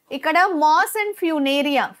 ఇక్కడ mass and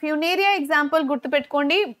ఫ్యూనేరియా. ఫ్యూనేరియా example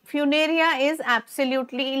గుర్తుపెట్టుకోండి. ఫ్యూనేరియా is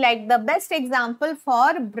absolutely like the best example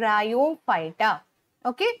far Bryophyta.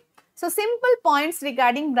 Okay, so simple points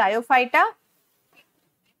regarding Bryophyta.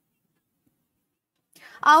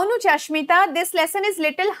 అవును చష్మిత, this lesson is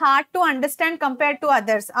little hard to understand compare to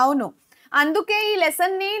others. అవును, అందుకే ఈ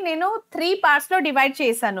lesson ని నేను 3 parts లో divide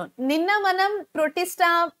చేశాను. నిన్న మనం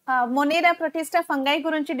ప్రొటిస్టా, మొనేరా ప్రొటిస్టా, ఫంగై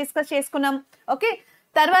గురించి డిస్కస్ చేసుకున్నాం. ఓకే,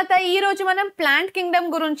 తర్వాత ఈ రోజు మనం ప్లాంట్ కింగ్డమ్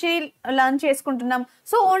గురించి లర్న్ చేసుకుంటున్నాం.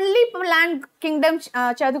 సో ఓన్లీ ప్లాంట్ కింగ్డమ్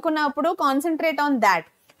చదువుకున్నప్పుడు కాన్సన్ట్రేట్ ఆన్ దాట్.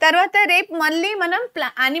 తర్వాత రేపు మళ్ళీ మనం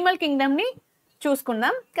యానిమల్ కింగ్డమ్ ని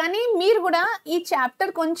చూసుకుందాం. కానీ మీరు కూడా ఈ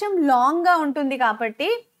చాప్టర్ కొంచెం లాంగ్ గా ఉంటుంది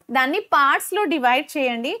కాబట్టి దాన్ని పార్ట్స్ లో డివైడ్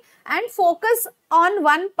చేయండి and focus on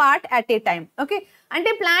one part at a time. Okay,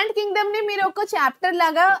 అంటే ప్లాంట్ కింగ్డమ్ ని మీరు ఒక చాప్టర్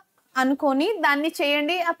లాగా అనుకొని దాన్ని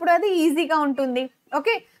చేయండి, అప్పుడు అది ఈజీగా ఉంటుంది.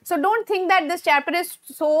 Okay, so don't think that this chapter is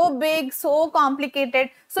so big, so complicated.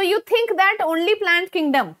 So you think that only plant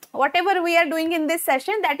kingdom, whatever we are doing in this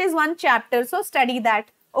session, that is one chapter. So study that.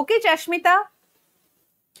 Okay, Chashmita.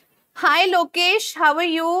 Hi Lokesh, how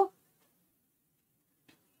are you?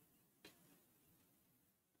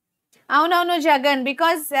 అవునవును Jagan,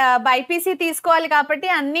 because BiPC తీసుకోవాలి కాబట్టి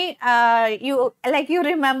అన్ని you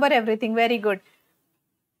remember everything. Very good.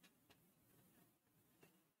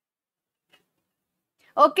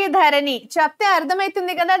 Okay ధరణి, చెప్తే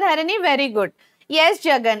అర్థమవుతుంది కదా ధరణి, very good. Yes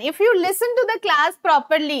Jagan, if you listen to the class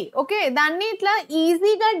properly, okay, దాన్ని ఇట్లా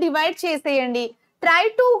ఈజీగా డివైడ్ చేసేయండి. Try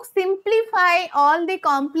to simplify all the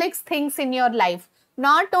complex things in your life,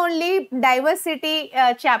 not only diversity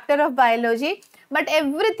chapter of biology but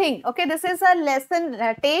everything. Okay, this is a lesson,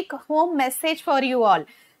 take home message for you all.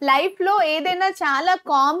 లైఫ్లో ఏదైనా చాలా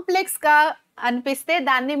కాంప్లెక్స్గా అనిపిస్తే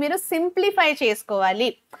దాన్ని మీరు సింప్లిఫై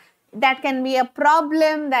చేసుకోవాలి. That can be a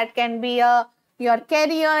problem, that can be your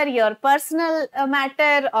career, your personal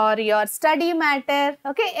matter, or your study matter.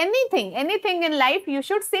 Okay, anything in life you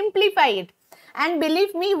should simplify it. And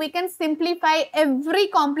believe me, we can simplify every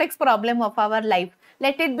complex problem of our life,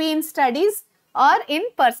 let it be in studies or in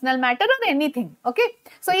personal matter or anything. Okay,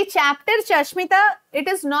 so each chapter Chashmita, it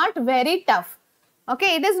is not very tough.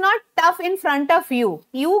 Okay, it is not tough in front of you.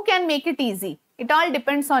 You can make it easy. It all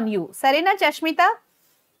depends on you. Sarina Chashmita?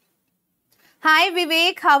 Hi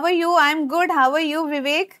Vivek, how are you? I'm good. How are you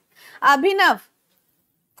Vivek? Abhinav,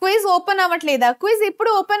 quiz open అవ్వట్లేదా? Quiz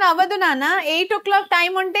ఇప్పుడు open అవ్వదు నాన్న. 8 o'clock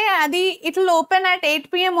time ఉంటే అది it will open at 8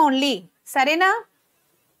 PM only. సరేనా?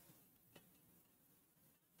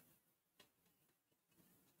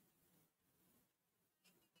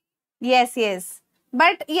 Yes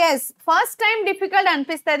but yes, first time difficult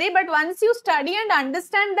అనిపిస్తుంది, but once you study and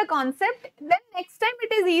understand the concept, then next time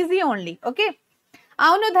it is easy only. Okay,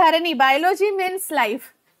 అవును ధరణి, biology means life.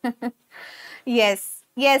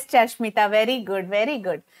 yes Chashmita, very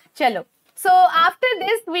good. Chalo, so after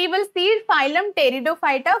this we will see phylum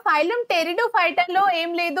Pteridophyta. Phylum Pteridophyta lo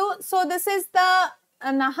em ledu, so this is the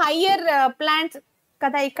higher plants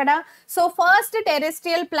kada ikkada. So first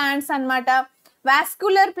terrestrial plants anamata.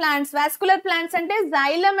 Vascular plants ante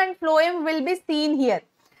xylem and phloem will be seen here.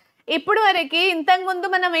 ఇప్పుడు వరకు ఇంతకు ముందు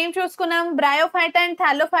మనం ఏం చూసుకున్నాం, Bryophyta and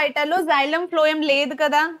థాలోఫైటాలో xylem phloem లేదు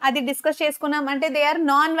కదా, అది డిస్కస్ చేసుకున్నాం. అంటే they are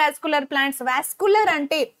non vascular plants. Vascular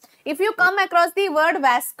అంటే if you come across the word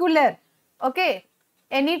vascular, okay,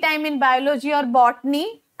 any time in biology are botany,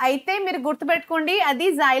 అయితే మీరు గుర్తుపెట్టుకోండి అది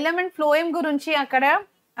జైలం అండ్ ఫ్లోయం గురించి అక్కడ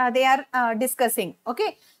they are discussing. Okay,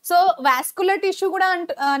 so vascular tissue కూడా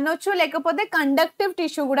అనొచ్చు, లేకపోతే కండక్టివ్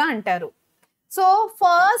టిష్యూ కూడా అంటారు. So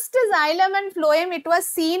first xylem and phloem it was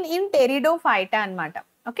seen in Pteridophyta anamata.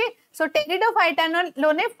 Okay, so Pteridophyta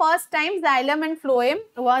lone first time xylem and phloem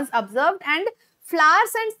was observed, and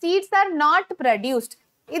flowers and seeds are not produced.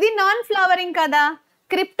 Idi non flowering kada.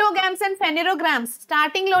 Cryptogams and phanerogams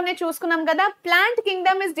starting lone chusukunnam kada. Plant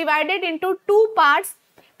kingdom is divided into two parts,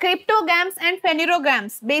 cryptogams and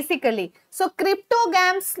phanerogams basically. So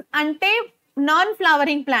cryptogams ante non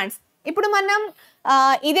flowering plants. ఇప్పుడు మనం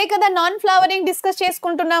ఇదే కదా non flowering discuss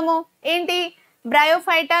చేసుకుంటున్నాము. ఏంటి,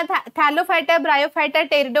 Bryophyta, Thallophyta, Bryophyta,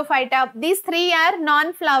 Pteridophyta, these 3 are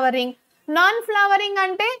non flowering. Non flowering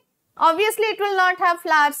అంటే obviously it will not have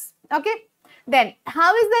flowers. Okay, then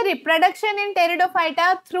how is the reproduction in Pteridophyta?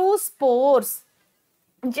 Through spores.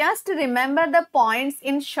 Just remember the points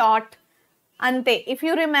in short ante. If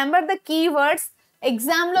you remember the keywords,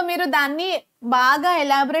 exam లో మీరు దాన్ని బాగా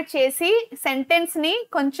elaborate చేసి sentence ని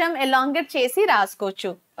కొంచెం elongate చేసి రాసుకోవచ్చు.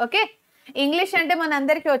 Okay, English అంటే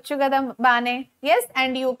మనందరికీ వచ్చు కదా బానే. Yes,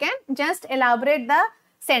 and you can just elaborate the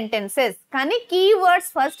sentences, కానీ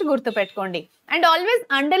కీవర్డ్స్ ఫస్ట్ గుర్తుపెట్టుకోండి. And always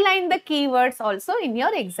underline the keywords also in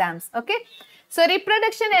your exams. Okay, so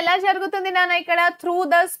reproduction ఎలా జరుగుతుంది నాన్న ఇక్కడ? Through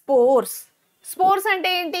the spores. స్పోర్స్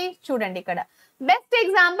అంటే ఏంటి చూడండి ఇక్కడ. Best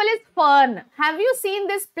example is fern. Have you seen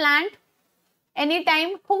this plant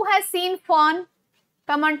anytime? Who has seen fern?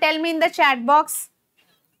 Come on, tell me in the chat box.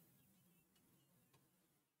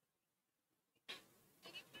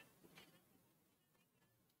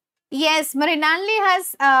 Yes, Marinalli has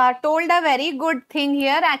told a very good thing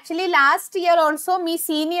here. Actually last year also me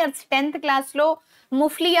seniors 10th class lo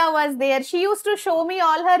Mufliya was there. She used to show me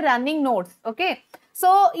all her running notes. Okay,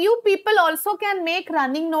 so you people also can make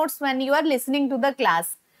running notes when you are listening to the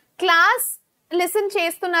class listen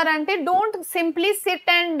చేస్తున్నారంటే don't simply SIT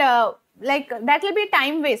and like that will be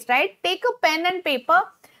time waste, right? Take a pen and paper,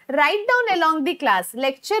 right down along the class.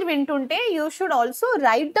 Lecture వింటుంటే you should also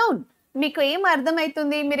right down. మీకు ఏం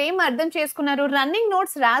అర్థమవుతుంది, మీరు ఏం అర్థం చేసుకున్నారు, running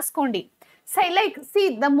notes రాసుకోండి. సై like see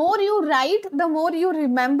the more you right the more you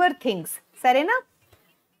remember things. సరేనా?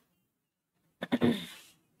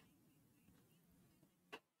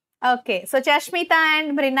 Okay, so Chashmita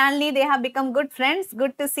and Mrinalini, they have become good friends.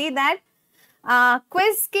 Good to see that.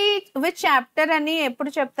 Quiz కి విచ్ చాప్టర్ అని ఎప్పుడు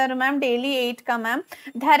చెప్తారు మ్యామ్? డైలీ 8 కా ma'am?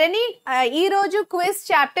 ధరణి, ఈ రోజు quiz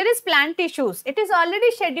chapter is plant tissues. It is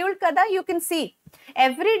already scheduled కదా, you can see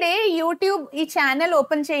every day. YouTube ఈ channel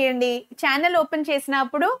open చేయండి. ఛానల్ ఓపెన్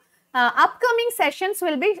చేసినప్పుడు upcoming sessions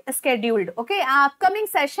will be scheduled. Okay, ఆ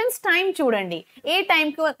అప్కమింగ్ సెషన్స్ టైం చూడండి, ఏ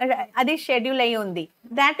టైంకు అది షెడ్యూల్ అయ్యి ఉంది.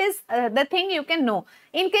 That is the thing you can no.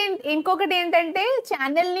 ఇంకొకటి ఏంటంటే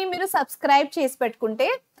ఛానల్ని మీరు సబ్స్క్రైబ్ చేసి పెట్టుకుంటే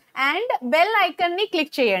అండ్ బెల్ ఐకన్ ని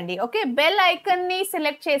క్లిక్ చేయండి. ఓకే, బెల్ ఐకన్ ని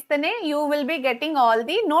సెలెక్ట్ చేస్తేనే you will be getting all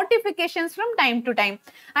the notifications from time to time.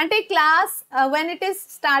 అంటే class when it is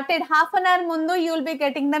started half an hour ముందు you will be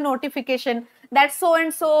getting the notification that so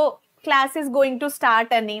and so class is going to start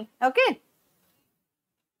ani. Okay,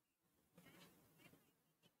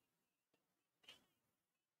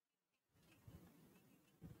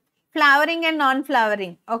 flowering and non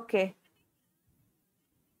flowering. Okay,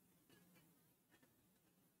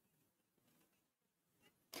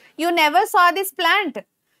 you never saw this plant?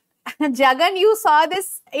 Jagan, you saw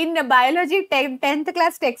this in biology 10th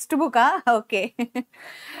class textbook, huh? Okay.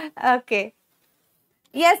 Okay,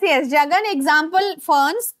 yes, Jagan, example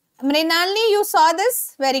ferns. Mrinalini, you saw this?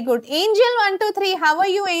 Very good. Angel 1 2 3, how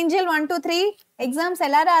are you? Angel 1 2 3 exams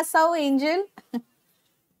ela rasavu Angel?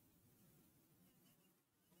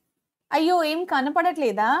 Ayyo, em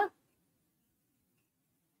kanapadatledha?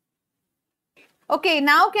 Okay,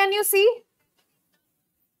 now can you see?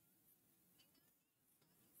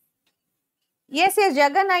 Yes,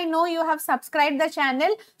 Jagan, I know you have subscribed the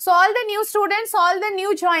channel. So all the new students, all the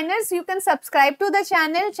new joiners, you can subscribe to the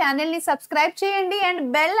channel. Channel ni subscribe cheyandi and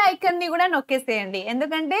bell icon ni kuda nokkeseyandi.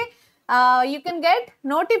 Endukante you can get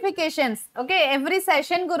notifications. Okay, every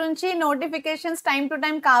session gurunchi notifications time to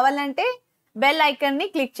time kavalante bell icon ni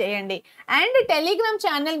click cheyandi. And Telegram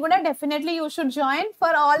channel kuda definitely you should join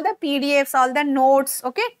for all the PDFs, all the notes,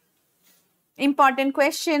 okay, important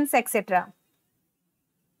questions, etc.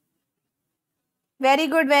 Very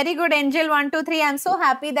good, Angel 1 2 3. I'm so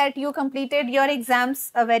happy that you completed your exams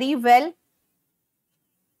very well.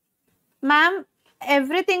 Ma'am,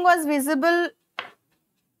 everything was visible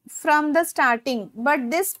from the starting, but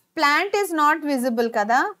this plant is not visible,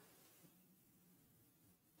 kada?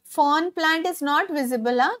 Fawn plant is not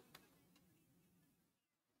visible, huh?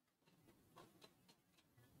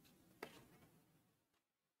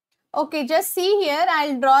 Okay, just see here.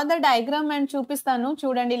 I'll draw the diagram and chupistanu.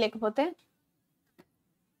 Chudandi lekapothe.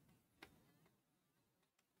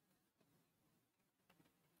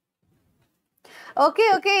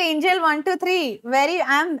 Okay, Angel 1 2 3.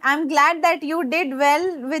 I'm glad that you did well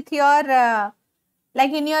with your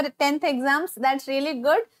like in your 10th exams. That's really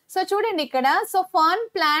good. So chudandi ikkada. So fern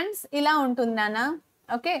plants ila untundana.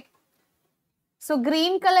 Okay. So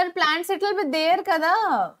green color plants, it will be there kada,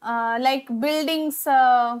 like buildings,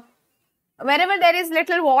 wherever there is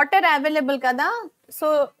little water available kada. So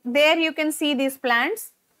there you can see these plants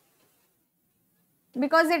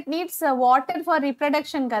because it needs water for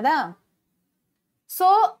reproduction kada. So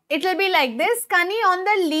it will be like this. Kani, on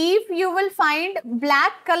the leaf you will find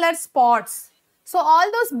black color spots. So all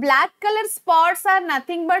those black color spots are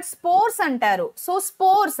nothing but spores antaru. So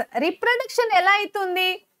spores, reproduction ela aitundi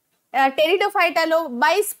Pteridophyta lo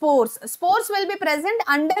by spores. Spores will be present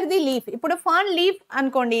under the leaf. Ippudu fern leaf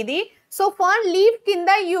ankondi idi. So fern leaf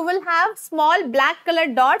kinda you will have small black color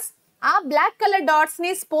dots. Aa black color dots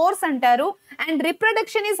ni spores antaru and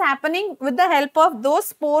reproduction is happening with the help of those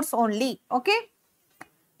spores only. Okay.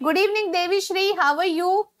 Good evening, Devi Shri. How are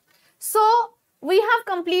you? So we have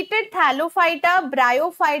completed Thallophyta,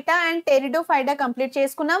 Bryophyta and Pteridophyta complete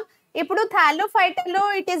చేసుకున్నాం. ఇప్పుడు Thallophyta లో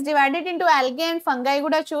it is divided into algae and fungi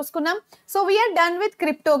కూడా చూసుకున్నాం. So we are done with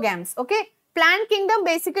cryptogams. Okay. Plant kingdom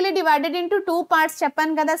basically divided into 2 parts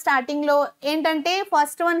చెప్పాను కదా starting లో. ఏంటంటే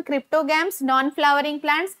first one cryptogams, non flowering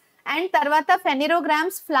plants, and తర్వాత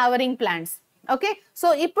phanerogams, flowering plants. Okay, so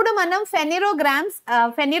ఇప్పుడు మనం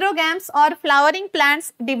phanerogams or flowering plants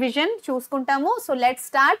division చూసుకుంటాము. So let's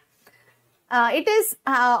start. It is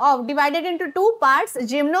divided into 2 parts,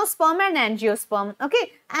 gymnosperm and angiosperm. Okay,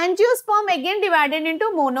 angiosperm again divided into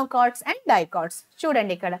monocots and dicots.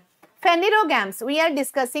 చూడండి ఇక్కడ phanerogams, we are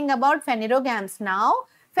discussing about phanerogams now.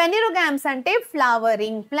 Phanerogams అంటే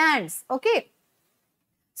flowering plants. Okay,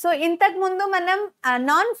 so ఇంతకు ముందు మనం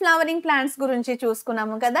non flowering plants గురించి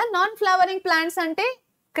చూసుకున్నాము కదా. Non flowering plants అంటే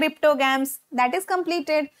క్రిప్టోగామ్స్, దట్ ఈస్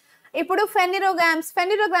కంప్లీటెడ్. ఇప్పుడు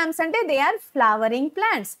ఫెనిరోగామ్స్ అంటే they are flowering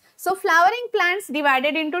plants. So flowering plants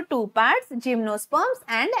divided into 2 parts, gymnosperms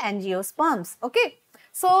and angiosperms. Okay,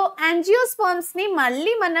 so angiosperms ని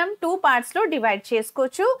మళ్ళీ మనం 2 parts లో డివైడ్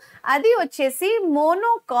చేసుకోవచ్చు. అది వచ్చేసి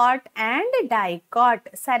మోనోకాట్ అండ్ డైకాట్.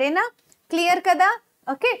 సరేనా, క్లియర్ కదా?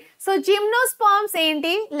 Okay, so gymnosperms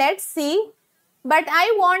enti, let's see. But I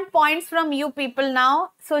want points from you people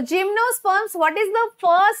now. So gymnosperms, what is the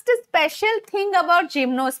first special thing about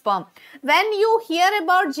gymnosperm? When you hear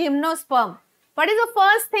about gymnosperm, what is the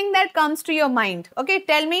first thing that comes to your mind? Okay,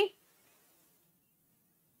 tell me.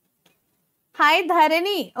 Hi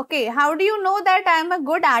Dharani. Okay, how do you know that I am a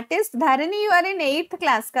good artist? Dharani, you are in 8th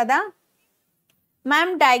class kada?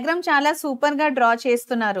 Ma'am, diagram chala super ga draw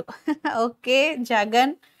chestunnaru. Okay,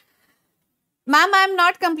 Jagan. Ma'am, I am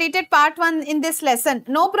not completed part 1 in this lesson.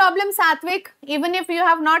 No problem, Satvik. Even if you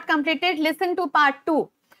have not completed, listen to part 2.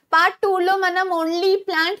 Part 2 లో మనం only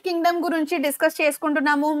plant Kingdom గురించి discuss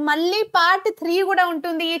చేసుకుంటున్నాము. మళ్ళీ part 3 కూడా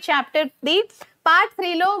ఉంటుంది ఈ chapter the. Part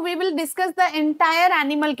 3 లో we will discuss the entire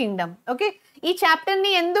animal kingdom. Okay, ఈ చాప్టర్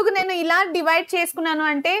ని ఎందుకు నేను ఇలా డివైడ్ చేసుకున్నాను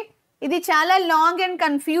అంటే ఇది చాలా లాంగ్ అండ్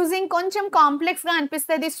కన్ఫ్యూజింగ్, కొంచెం కాంప్లెక్స్ గా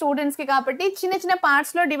అనిపిస్తుంది స్టూడెంట్స్ కి. కాబట్టి చిన్న చిన్న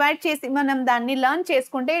పార్ట్స్ లో డివైడ్ చేసి మనం దాన్ని లర్న్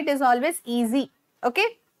చేసుకుంటే it is always easy. Okay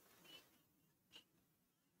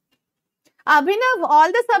Abhinav,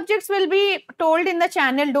 all the subjects will be told in the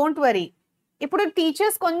channel, don't worry. ఇప్పుడు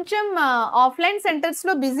టీచర్స్ కొంచెం ఆఫ్లైన్ సెంటర్స్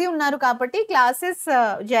లో బిజీ ఉన్నారు కాబట్టి క్లాసెస్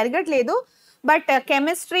జరగట్లేదు. But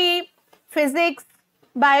chemistry, physics,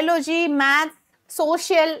 biology, maths,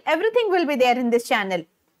 social, everything will be there in this channel.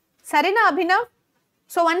 Sarina Abhinav.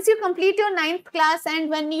 So once you complete your 9th class and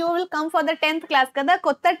when you will come for the 10th class kada,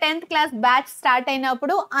 kotta 10th class batch start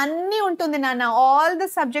ayinappudu anni untundi nana, all the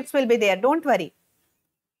subjects will be there, don't worry.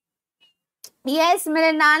 Yes,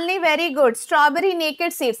 Miranalni, very good. Strawberry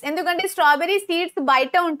naked seeds, endukante strawberry seeds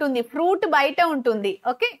baita untundi, fruit baita untundi.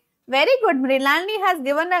 Okay, very good. Miranalni has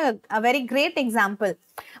given a very great example.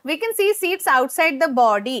 We can see seeds outside the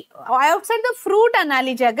body, outside the fruit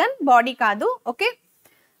anali Jagan, body kadu. Okay,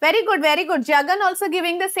 very good, very good. Jagan also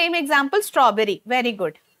giving the same example, strawberry. Very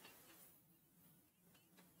good.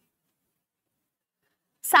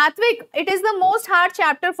 Satvik, it is the most hard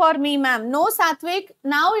chapter for me, ma'am. No, Satvik,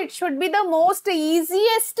 now it should be the most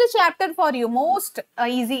easiest chapter for you. Most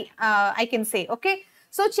easy, I can say. Okay.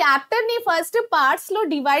 So, chapter ni first parts lo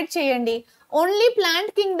divide cheyandi. Only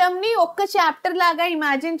plant kingdom ni okka chapter laga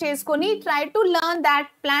imagine cheskoni. Try to learn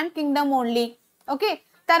that plant kingdom only. Okay.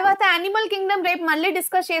 తర్వాత animal Kingdom రేపు మళ్ళీ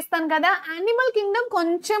discuss చేస్తాను కదా. Animal Kingdom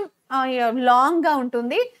కొంచెం long గా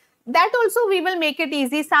ఉంటుంది. That also we will make it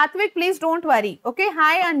easy. Satvik, please don't worry. Okay,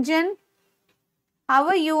 hi Anjan, how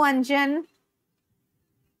are you Anjan?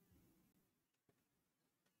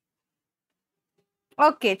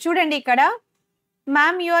 Okay, చూడండి ఇక్కడ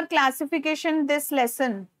ma'am your classification this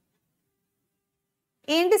lesson.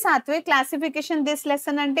 ఏంటి సాత్విక్ క్లాసిఫికేషన్ దిస్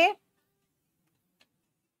లెసన్ అంటే?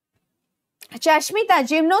 Chashmita,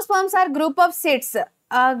 gymnosperms are group of seeds.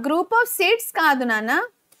 Group of seeds కాదు నాన్న,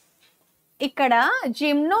 ఇక్కడ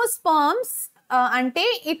gymnosperms అంటే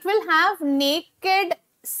it will have naked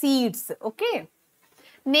seeds. Okay,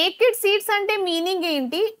 naked seeds అంటే meaning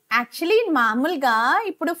ఏంటి? యాక్చువల్లీ మామూలుగా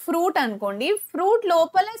ఇప్పుడు ఫ్రూట్ అనుకోండి, ఫ్రూట్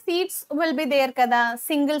లోపల సీడ్స్ విల్ బి దేర్ కదా.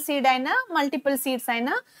 సింగిల్ సీడ్ అయినా మల్టిపుల్ సీడ్స్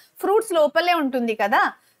అయినా ఫ్రూట్స్ లోపలే ఉంటుంది కదా.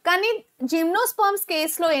 కానీ జిమ్నోస్పర్మ్స్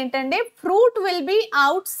కేసులో ఏంటంటే fruit will be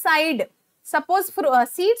out side. Suppose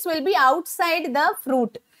seeds will be outside the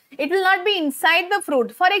fruit. It will not be inside the fruit.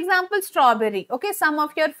 For example, strawberry. Okay, some of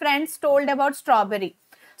your friends told about strawberry.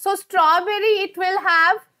 So, strawberry, it will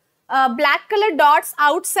have black color dots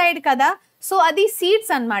outside kada. So, adi seeds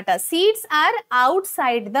anmata. Seeds are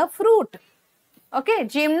outside the fruit. Okay,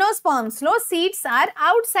 gymnosperms lo seeds are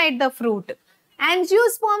outside the fruit.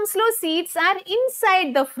 Angiosperms lo seeds are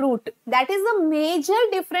inside the fruit. That is the major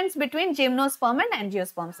difference between gymnosperm and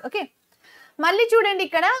angiosperms. Okay. మళ్ళీ చూడండి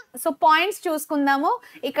ఇక్కడ. So points చూసుకుందాము.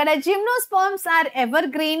 ఇక్కడ gymnosperms are ever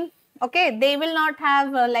green. Okay, they will not have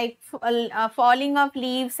like falling of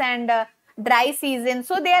leaves and dry season.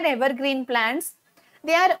 So they are ever green plants.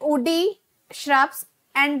 They are woody shrubs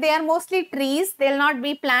and they are mostly trees. They will not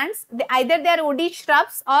be plants. Either they are woody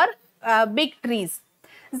shrubs or big trees.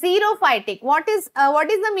 Xerophytic. What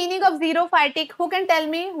is the meaning of xerophytic? Who can tell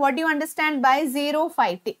me what do you understand by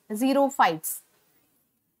xerophytic? Xerophytes.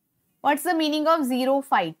 What's the meaning of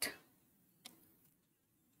xerophyte?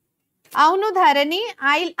 Avunu Dharani,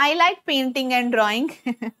 I like painting and drawing.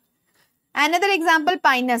 Another example,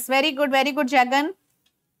 pinus. Very good, Jagan.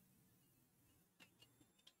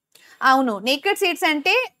 Avunu, naked seeds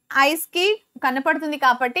ante eyes ki kanapadutundi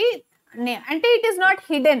kabatti ante it is not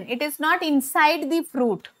hidden, it is not inside the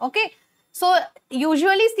fruit. Okay, so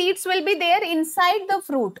usually seeds will be there inside the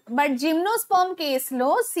fruit, but gymnosperm case lo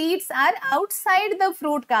seeds are outside the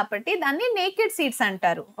fruit kabatti danni naked seeds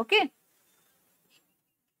antaru. Okay,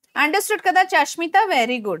 understood kada Chashmita?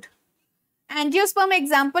 Very good. Angiosperm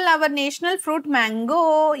example, our national fruit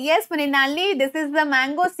mango. Yes, Mrinalini, this is the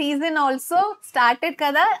mango season also started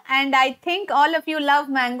kada, and I think all of you love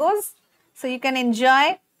mangoes, so you can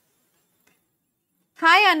enjoy.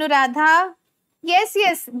 Hi Anuradha. Yes,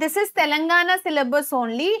 this is Telangana syllabus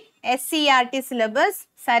only, SCRT syllabus.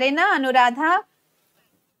 Sarena Anuradha.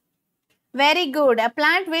 Very good. A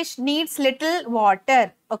plant which needs little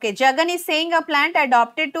water. Okay, Jagan is saying a plant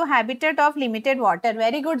adopted to habitat of limited water.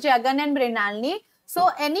 Very good, Jagan and Mrinalini. So,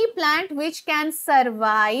 any plant which can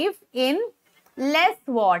survive in less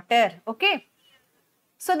water. Okay.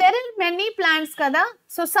 So, there are many plants kada.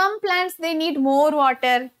 So, some plants they need more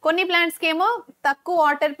water. Konni plants kemo takku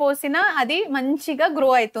water posina adi manchiga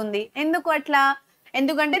grow aitundi. Enduku atla?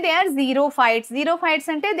 Endukante they are xerophytes. Xerophytes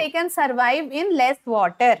ante they can survive in less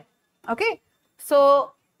water. Okay,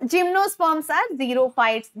 so gymnosperms are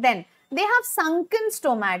xerophytes. Then they have sunken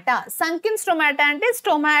stomata. Sunken stomata and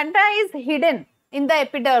stomata is hidden in the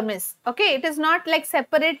epidermis. Okay, it is not like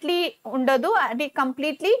separately undadu, it is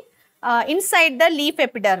completely inside the leaf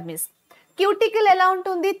epidermis. Cuticle ela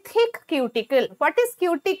untundi, thick cuticle. What is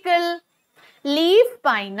cuticle? Leaf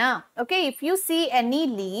paina. Okay, if you see any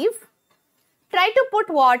leaf, try to put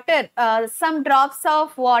water, some drops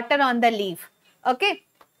of water on the leaf. Okay.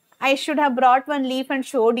 I should have brought one leaf and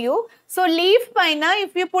showed you. So, leaf paina,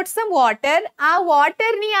 if you put some water, a water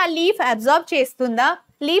ni a leaf absorb chestunda.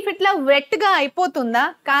 Leaf itla wet ga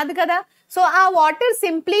aipotunda. Kaadu kada. So, a water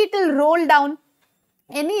simply it will roll down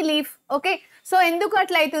any leaf. Okay. So, enduku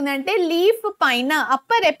atla aitundante leaf paina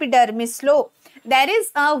upper epidermis lo there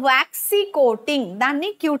is a waxy coating.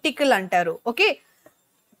 Danni cuticle antaru. Okay.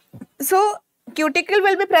 So, cuticle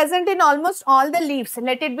will be present in almost all the leaves.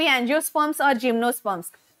 Let it be angiosperms or gymnosperms.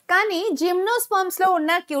 కానీ gymnosperms లో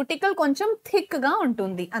ఉన్న cuticle కొంచెం thick గా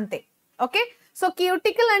ఉంటుంది అంతే. Okay, so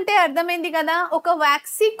cuticle అంటే అర్థమైంది కదా, ఒక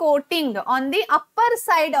waxy coating on the upper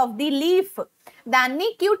side of the leaf, దాన్ని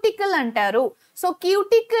క్యూటికల్ అంటారు. సో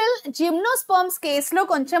క్యూటికల్ జిమ్నోస్పర్మ్స్ కేసులో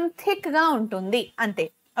కొంచెం థిక్ గా ఉంటుంది అంతే.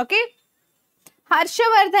 Okay,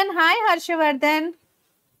 Harshavardhan. Hi Harshavardhan.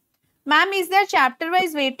 Ma'am, is there chapter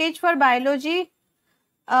wise weightage for biology?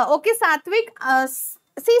 Okay Satvik.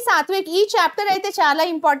 Satvik, ఈ చాప్టర్ అయితే చాలా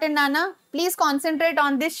ఇంపార్టెంట్ నాన్న. Please concentrate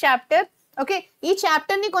on this chapter. Okay, ఈ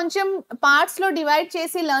చాప్టర్ ని కొంచెం పార్ట్స్ లో డివైడ్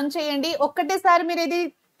చేసి లర్న్ చేయండి. ఒక్కటేసారి మీరు ఇది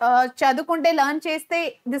చదువుకుంటే లర్న్ చేస్తే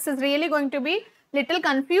this is really going to be little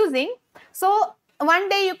confusing. So one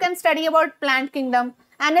day you can study about plant Kingdom,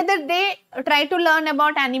 another day try to learn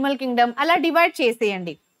about animal Kingdom, అలా డివైడ్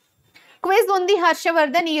చేసేయండి. క్విజ్ ఉంది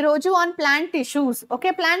హర్షవర్ధన్ ఈ రోజు on plant tissues. Okay,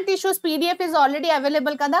 plant tissues PDF is already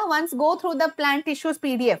available కదా. Once go through the plant tissues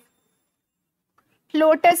PDF.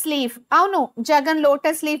 Lotus leaf, అవును Jagan,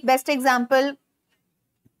 lotus leaf best example.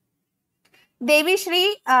 Devi Sri,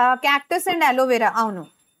 cactus and aloe vera, అవును.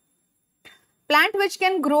 Plant which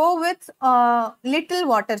can grow with little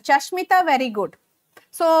water, చష్మిత, very good.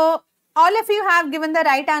 So all of you have given the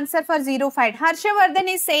right answer for xerophyte. Harshavardhan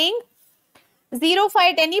is saying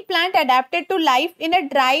xerophyte, any plant adapted to life in a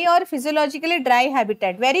dry or physiologically dry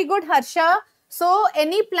habitat. Very good, Harsha. So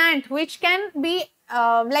any plant which can be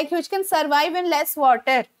which can survive in less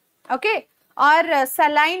water, okay, or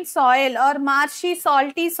saline soil or marshy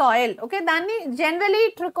salty soil, okay, then generally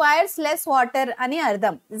it requires less water ani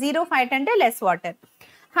ardham. Xerophyte ante less water.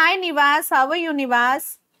 Hi Nivas, how are you Nivas?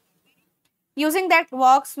 Using that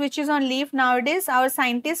wax which is on leaf nowadays, our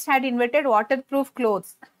scientists had invented waterproof clothes.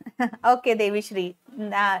 Okay, Devishri.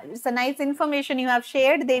 It's a nice information you have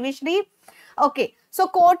shared, Devishri. Okay, so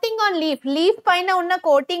coating on leaf. Leaf paina unna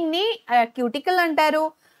coating ni cuticle antaru.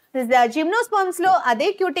 Gymnosperms lo ade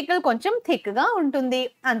cuticle koncham thick ga untundi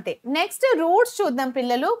ante. Next roots chuddam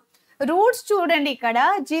pillalu. Roots chudandi ikkada.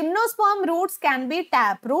 Gymnosperm roots can be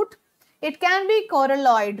tap root, it can be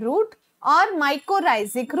coralloid root or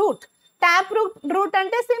mycorrhizic root. Tap root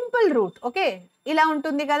ante simple root. Okay, ila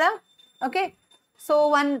untundi kada. Okay, so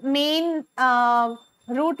one main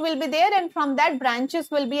root will be there and from that branches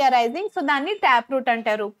will be arising, so danni tap root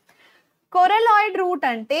antaru. Coralloid root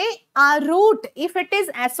ante a root if it is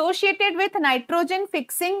associated with nitrogen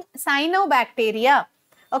fixing cyanobacteria.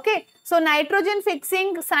 Okay, so nitrogen fixing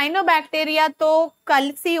cyanobacteria to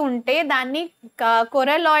kalsi unte danni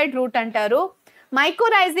coralloid root antaru.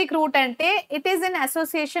 Mycorrhizic root ante it is in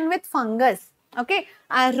association with fungus. Okay,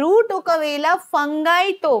 a root okavela fungi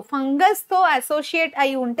to fungus to associate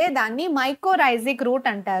ayi unte danni mycorrhizic root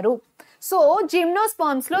antaru. So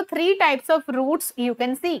gymnosperms lo 3 types of roots you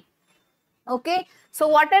can see. Okay, so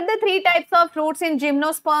what are the 3 types of roots in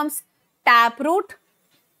gymnosperms? Tap root,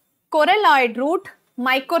 coralloid root,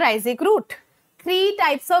 mycorrhizic root. 3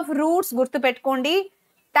 types of roots gurtu pettukondi,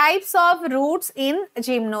 types of roots in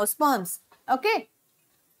gymnosperms. Okay.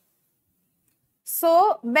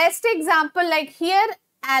 So best example, like here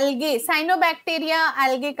algae, cyanobacteria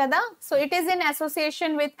algae kada. So it is in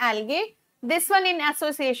association with algae. This one in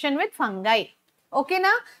association with fungi. Okay na?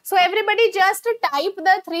 So everybody just type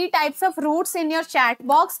the 3 types of roots in your chat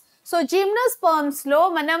box. So gymnosperms lo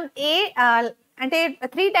manam ante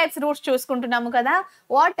 3 types roots chooskuntunnamu kada.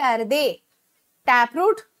 What are they?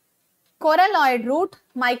 Taproot, coralloid root,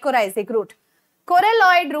 mycorrhizic root.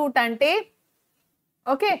 Coralloid root ante,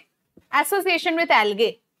 okay, association with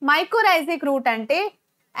algae. Mycorrhizic root ante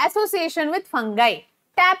association with fungi.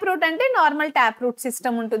 Taproot ante normal taproot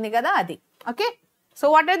system untundi kada adi. Okay. So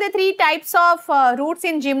what are the 3 types of roots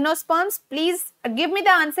in gymnosperms? Please give me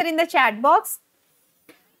the answer in the chat box.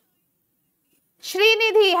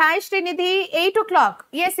 Srinidhi, hi Srinidhi, 8 o'clock.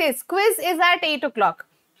 Yes, yes, quiz is at 8 o'clock.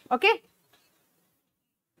 Okay.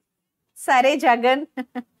 Sare Jagan.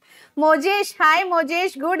 Mojesh, hi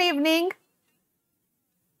Mojesh, good evening.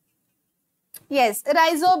 Yes,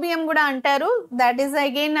 rhizobium kuda antaru. That is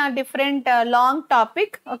again a different long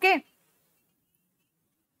topic. Okay.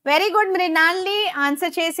 Very good, Mrinalini. Answer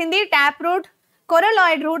chesindi. Taproot,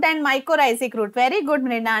 coralloid root and mycorrhizic root. Very good,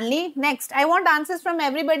 Mrinalini. Next, I want answers from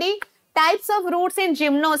everybody. Types of roots in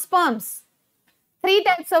gymnosperms. 3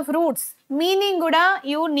 types of roots. Meaning kuda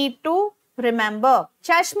you need to remember.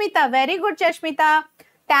 Chashmita, very good Chashmita.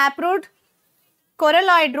 Taproot,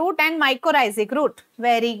 coralloid root and mycorrhizic root.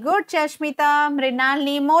 Very good Chashmita.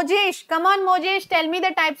 Mrinalini. Mojesh, come on Mojesh, tell me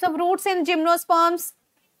the types of roots in gymnosperms.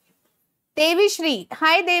 Devi Shri,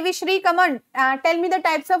 hi Devi Shri, come on, tell me the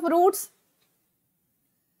types of roots.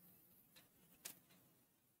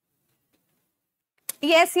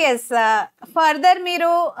 Yes, yes, further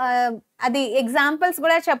meeru adi examples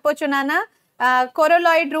kuda cheppochu nana.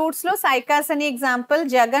 Coralloid roots lo cycas ani example.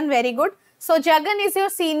 Jagan, very good. So Jagan is your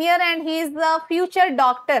senior and he is the future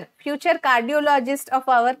doctor, future cardiologist of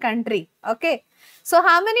our country. Okay. So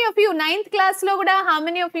how many of you, 9th class lo kuda, how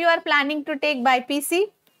many of you are planning to take BiPC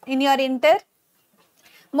in your inter?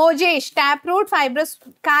 Mojesh, taproot, fibrous,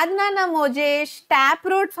 kadnana Mojesh,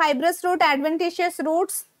 taproot, fibrous root, adventitious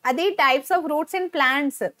roots, adi types of roots in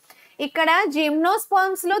plants. Ikkada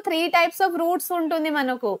gymnosperms lo 3 types of roots untundi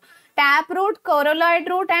manaku. Taproot, coralloid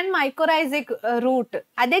root and mycorrhizic root.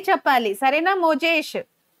 Ade chappali. Sarena Mojesh.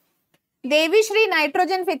 Devi Shri,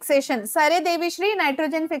 nitrogen fixation. Sare Devi Shri,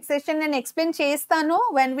 nitrogen fixation and explain chestanu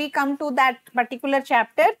when we come to that particular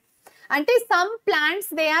chapter. Ante some plants,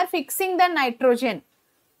 they are fixing the nitrogen.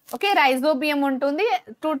 Okay, rhizobium untundi.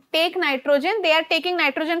 To take nitrogen, they are taking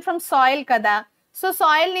nitrogen from soil kada. So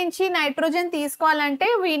soil nunchi nitrogen teesukovalante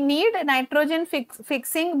we need nitrogen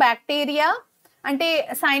fixing bacteria ante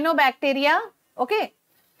cyanobacteria. Okay,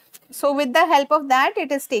 so with the help of that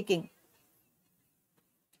it is taking.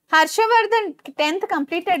 Harshavardhan, 10th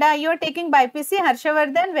completed. You are taking BiPC.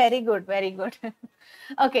 Harshavardhan, very good, very good.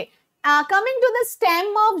 Okay, coming to the stem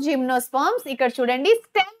of gymnosperms. Ikkada chudandi,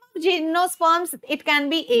 stem of gymnosperms, it can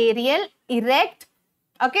be aerial, erect.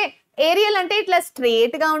 Okay, aerial ante itla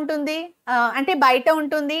straight ga untundi, ante baita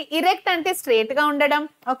untundi. Erect ante straight ga undadam.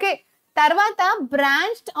 Okay, tarvata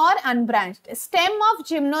branched or unbranched. Stem of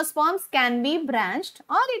gymnosperms can be branched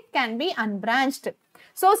or it can be unbranched.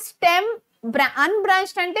 So stem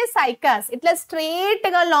unbranched ante cycas, itla straight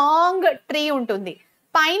ga long tree untundi.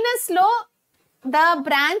 Pinus lo the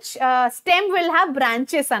branch stem will have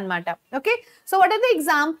branches anamata. Okay, so what are the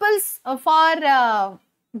examples for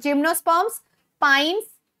gymnosperms? Pines,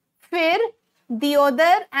 fir,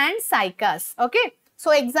 deodar and cycas. Okay, so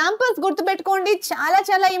examples gurtu pettukondi,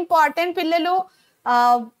 chala important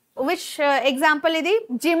pillalu. Which example idi?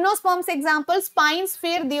 Gymnosperms examples, pines,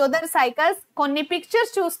 fir, deodar, cycas. Konni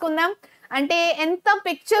pictures choosukundam. అంటే ఎంత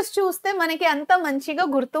pictures చూస్తే మనకి అంత మంచిగా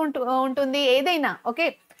గుర్తు ఉంటుంది ఏదైనా. Okay,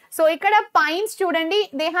 so ఇక్కడ పైన్స్ చూడండి,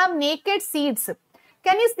 they have naked seeds.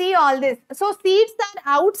 Can you see all this? So seeds are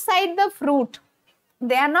out side the fruit,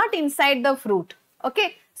 they are not inside the fruit. Okay,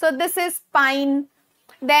 so this is pine.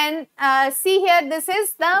 Then see here, this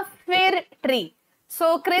is the Phir tree. So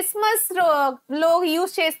Christmas లో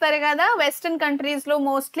use చేస్తారు కదా western countries లో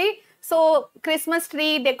mostly. So Christmas tree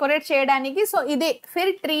decorate చేయడానికి so ఇదే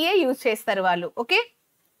Phir ట్రీయే use చేస్తారు వాళ్ళు. Okay,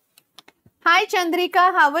 hi Chandrika,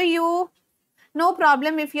 how are you? No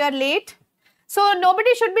problem if you are late. So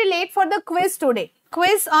nobody should be late for the quiz today.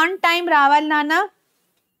 Quiz on time రావాలి నాన్న.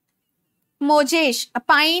 Mojesh,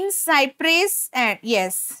 pines, cypress and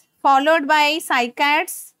yes, followed by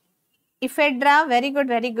cycads, ephedra. Very good,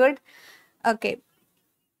 very good. Okay.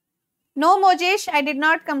 No, Mojesh, I did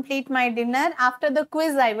not complete my dinner. After the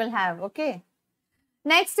quiz, I will have. Okay.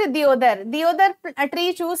 Next, deodar. Deodar tree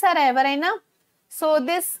choosara evaraina. So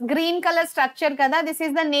this green color structure kada, this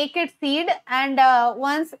is the naked seed, and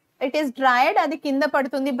once it is dried, adi kinda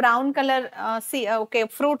padutundi, brown color okay,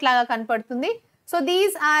 fruit laga kanpadutundi. So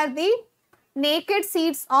these are the naked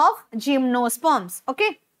seeds of gymnosperms.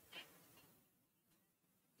 Okay.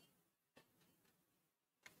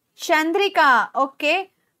 Chandrika, okay.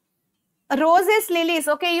 Roses, lilies,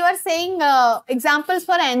 okay, you are saying examples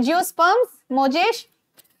for angiosperms, Mojesh?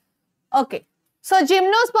 Okay. So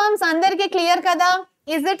gymnosperms andarki clear kada?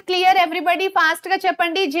 Is it clear everybody? Fast ga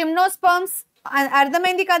cheppandi. Gymnosperms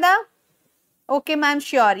ardhamaindi kada? Okay ma'am,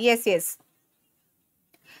 sure. Yes, yes.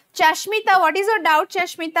 Chashmita, what is your doubt,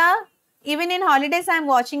 Chashmita? Even in holidays I am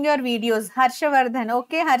watching your videos. Harshavardhan,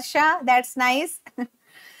 okay Harsha, that's nice.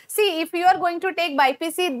 See, if you are going to take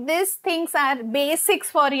BPC, these things are basics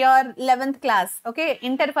for your 11th class. Okay,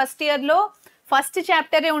 inter first year lo first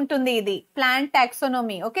chapter e untundi idi, plant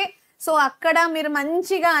taxonomy. Okay, so akkada meer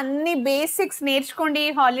manchiga anni basics నేర్చుకోండి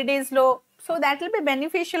holidays lo, so that will be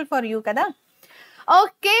beneficial for you kada.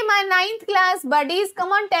 Okay, my 9th class buddies,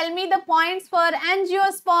 come on, tell me the points for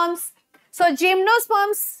angiosperms. So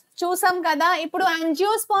gymnosperms చూసాం కదా, ఇప్పుడు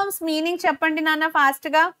angiosperms meaning చెప్పండి నాన్న fast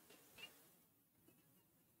గా.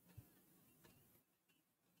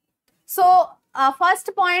 So first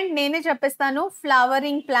point నేనే చెప్పేస్తాను,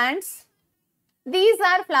 flowering plants. These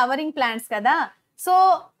are flowering plants kada. So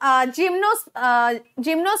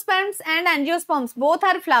gymnosperms and angiosperms both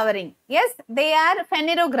are flowering. Yes, they are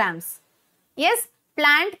phanerograms. Yes,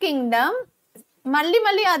 plant kingdom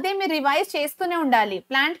మళ్ళీ అదే మీరు రివైజ్ చేస్తూనే ఉండాలి.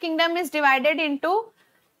 Plant kingdom is divided into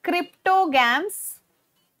cryptogams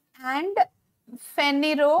and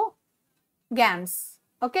phanerogams.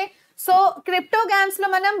 Okay, so cryptogams లో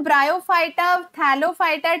మనం bryophyta,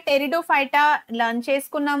 thallophyta, pteridophyta learn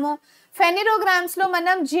చేసుకున్నాము. phanerograms లో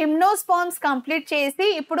మనం gymnosperms కంప్లీట్ చేసి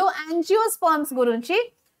ఇప్పుడు angiosperms గురించి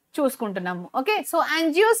చూసుకుంటున్నాము. ఓకే, సో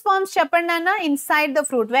angiosperms చెప్పండి అన్న, inside the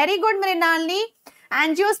fruit. Very good Mrinalini.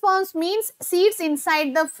 angiosperms means seeds inside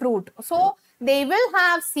the fruit. So they will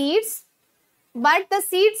have seeds, but the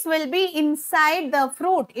seeds will be inside the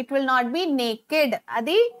fruit. It will not be naked.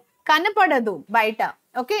 Adi కనపడదు బయట.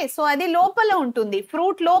 Okay, so అది లోపల ఉంటుంది,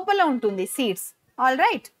 fruit లోపల ఉంటుంది seeds. All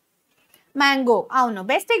right. Mango, అవును,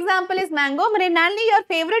 best example is mango. మరి Nani, your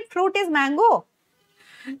favourite fruit is mango.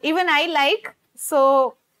 Even I like. So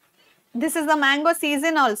this is the mango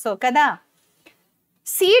season also కదా.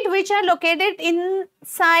 Seed which are located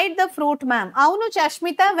inside the fruit, ma'am. Avunu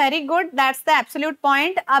Chashmita, very good. That's the absolute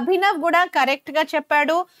point. Abhinav Guda correct ga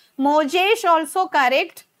cheppadu. Mojesh also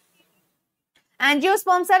correct.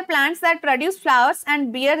 Angiosperms are plants that produce flowers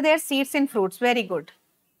and bear their seeds in fruits. Very good.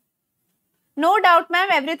 No doubt,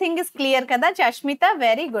 ma'am. Everything is clear kada Chashmita.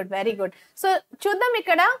 Very good, very good. So chuddam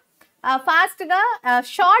ikkada fast గా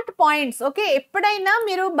short pants. Okay, ఎప్పుడైనా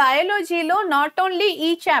మీరు బయాలజీలో not only ఈ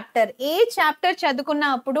chapter, ఏ chapter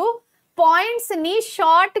చదువుకున్నప్పుడు points ని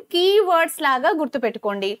short keywords లాగా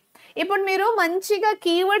గుర్తుపెట్టుకోండి. ఇప్పుడు మీరు మంచిగా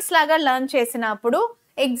కీవర్డ్స్ లాగా లర్న్ చేసినప్పుడు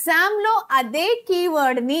ఎగ్జామ్ లో అదే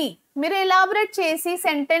కీవర్డ్ ని మీరు ఎలాబరేట్ చేసి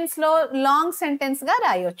సెంటెన్స్ లో లాంగ్ సెంటెన్స్ గా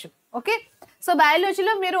రాయొచ్చు. ఓకే, సో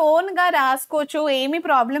బయాలజీలో మీరు ఓన్ గా రాసుకోవచ్చు, ఏమీ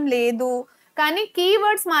ప్రాబ్లం లేదు. కానీ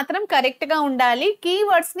కీవర్డ్స్ మాత్రం కరెక్ట్ గా ఉండాలి.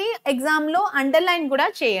 కీవర్డ్స్ ని ఎగ్జామ్ లో అండర్లైన్ కూడా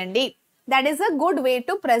చేయండి. That is a good way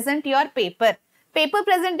to present your paper. Paper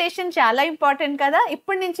presentation చాలా ఇంపార్టెంట్ కదా,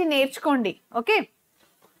 ఇప్పటి నుంచి నేర్చుకోండి. Okay,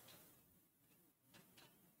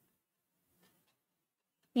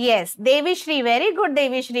 yes, Devishri, very good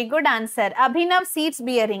Devishri, good answer. Abhinav, seeds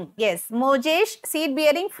bearing. Yes, Mojesh, seed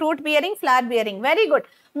bearing, fruit bearing, flower bearing. Very good.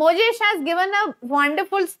 Mojesh has given a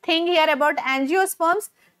wonderful thing here about angiosperms.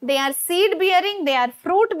 They are seed bearing, they are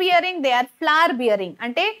fruit bearing, they are flower bearing.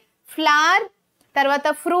 Ante flower,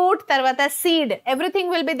 tarvata fruit, tarvata seed, everything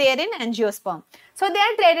will be there in angiosperm. So they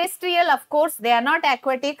are terrestrial, of course, they are not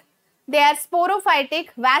aquatic. They are sporophytic,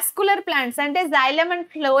 vascular plants, and xylem and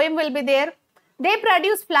phloem will be there. They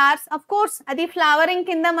produce flowers, of course, adi flowering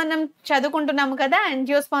kinda manam chadukuntunnam kada.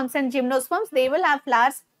 Angiosperms and gymnosperms, they will have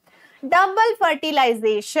flowers. Double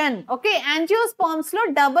fertilization. Okay, angiosperms lo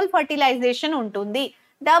double fertilization untundi.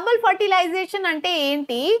 Double fertilization ante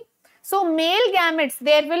enti? So male gametes,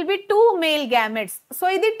 there will be 2 male gametes. So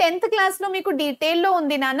idi 10th class lo meeku detail lo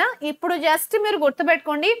undi nana. Ippudu just meer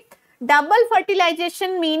gurtupettukondi, double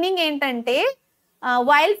fertilization meaning entante,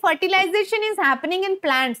 while fertilization is happening in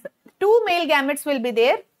plants, 2 male gametes will be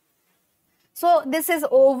there. So this is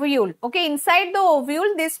ovule. Okay, inside the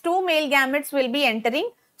ovule, these 2 male gametes will be entering.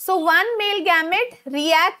 So one male gamete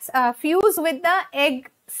reacts, fuse with the egg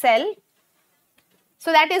cell.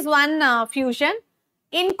 So that is one fusion.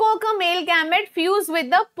 Incoca male gamete fuse with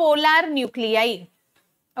the polar nuclei.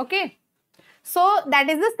 Okay. So that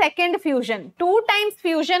is the second fusion. 2 times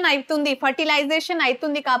fusion అవుతుంది, fertilisation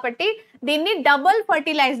అవుతుంది కాబట్టి దీన్ని double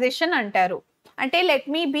fertilization అంటారు. అంటే let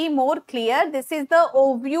me be more clear, this is the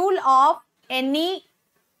ovule of any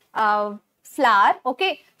flower. Okay,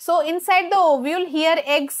 so inside the ovule here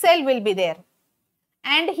egg cell will be there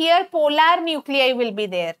and here polar nuclei will be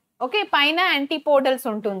there. Okay, paina antipodals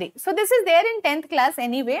untundi. So this is there in 10th class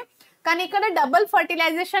anyway. కానీ ఇక్కడ double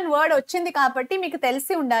fertilization word వచ్చింది కాబట్టి మీకు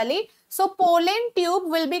తెలిసి ఉండాలి. So pollen tube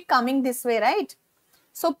will be coming this way, right?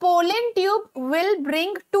 So pollen tube will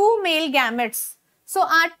bring 2 male gametes. So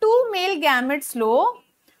ఆ 2 male gametes లో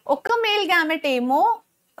ఒక male gamete ఏమో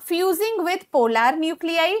fusing with polar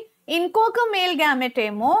nuclei, ఇంకొక మేల్ గ్యామెట్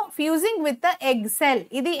ఏమో fusing with the egg cell.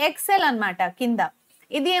 ఇది egg cell అన్నమాట కింద,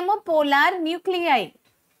 ఇది ఏమో polar nuclei.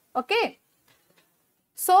 Okay,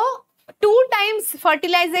 so 2 times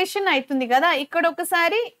fertilisation అవుతుంది కదా, ఇక్కడ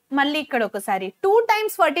ఒకసారి మళ్ళీ ఇక్కడ ఒకసారి 2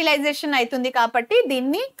 times ఫర్టిలైజేషన్ అవుతుంది కాబట్టి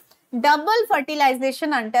దీన్ని డబుల్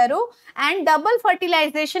ఫర్టిలైజేషన్ అంటారు. And double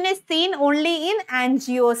fertilization is scene only in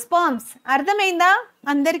angiosperms. అర్థమైందా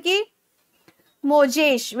అందరికి?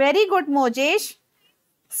 Mojesh, very good Mojesh.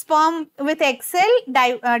 Sperm with egg cell,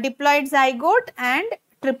 diploid zygote and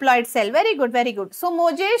triploid cell. Very good, very good. So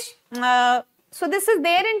Mojesh, so this is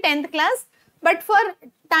there in 10th class, but for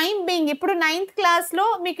time being ఇప్పుడు 9th class లో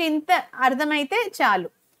మీకు ఇంత అర్థమైతే చాలు,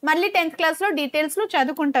 మళ్ళీ 10th class లో details లో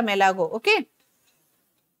చదువుకుంటాం ఎలాగో. Okay,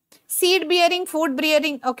 seed bearing, food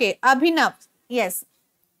bearing. Okay, Abhinav, yes.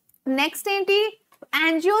 Next ఏంటి?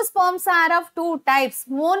 Angiosperms are of 2 types,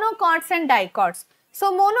 monocots and dicots. So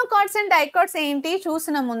monocots and dicots ఏంటి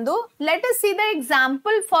చూసిన ముందు let us see the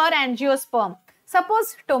example for angiosperm. Suppose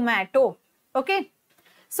tomato. Okay,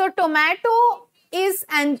 so tomato is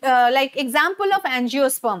like example of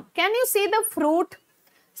angiosperm. Can you see the fruit?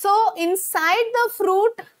 So inside the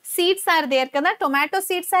fruit seeds are there kada, tomato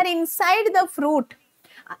seeds are inside the fruit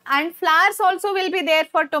and flowers also will be there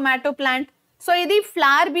for tomato plant. So idi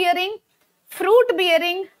flower bearing, fruit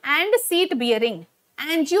bearing and seed bearing.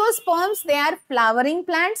 Angiosperms, they are flowering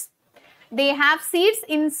plants. They have seeds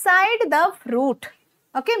inside the fruit.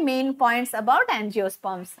 Okay, main points about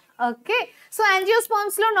angiosperms. Okay, so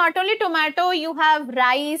angiosperms lo not only tomato, you have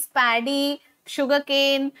rice, paddy,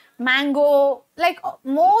 sugarcane, mango, like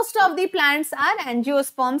most of the plants are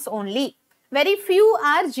angiosperms only. Very few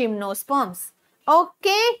are gymnosperms.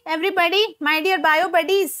 Okay, everybody, my dear bio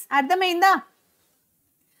buddies, ardhamainda?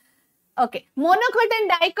 Okay, monocot and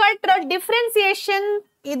dicot differentiation.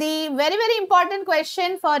 Idi very very important question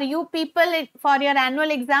for you people for your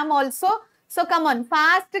annual exam also. So come on,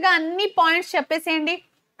 fast ga anni points cheppeseyandi.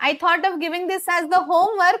 I thought of giving this as the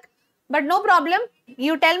homework, but no problem.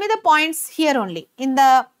 You tell me the points here only in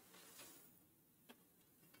the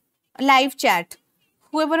live chat.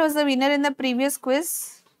 Whoever was the winner in the previous quiz.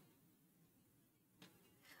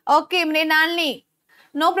 Okay, Mrinalini,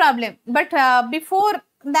 no problem. But before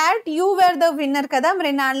that you were the winner kada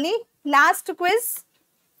Mrinalini. Last quiz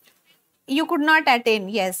you could not attain.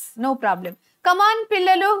 Yes, no problem. Come on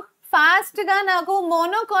pillalu, fast ga naku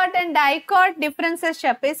monocot and dicot differences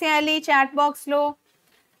cheppeseyali chat box lo.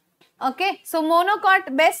 Okay, so monocot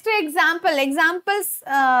best examples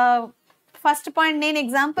first point నేను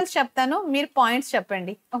examples చెప్తాను, మీరు points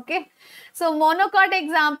చెప్పండి. Okay, so monocot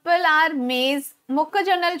example are maze.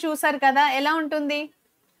 మొక్కజొన్నలు చూసారు కదా ఎలా ఉంటుంది,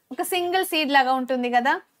 ఒక సింగిల్ సీడ్ లాగా ఉంటుంది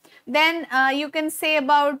కదా. Then you can say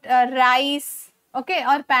about rice, okay,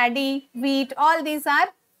 are paddy, wheat, all these are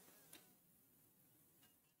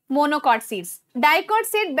monocot seeds. Dicot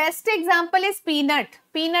seed best example is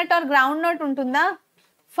peanut or groundnut ఉంటుందా,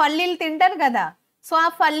 ఫల్లీలు తింటారు కదా. సో ఆ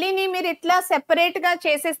ఫల్లీని మీరు ఇట్లా సెపరేట్ గా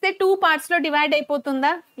చేసేస్తే 2 parts లో డివైడ్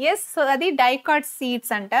అయిపోతుందా? ఎస్, సో అది డైకాట్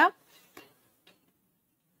సీడ్స్ అంట.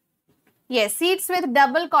 Yes, seeds with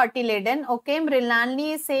double cotyledon. Okay, Mrinalini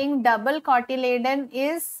is saying double cotyledon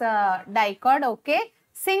is dicot. Okay,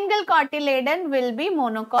 single cotyledon will be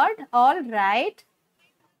monocot. All right.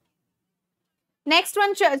 Next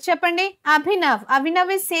one, cheppandi.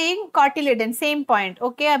 Abhinav is saying cotyledon, same point.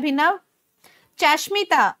 Okay, Abhinav.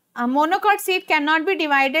 Chashmita, a monocot seed cannot be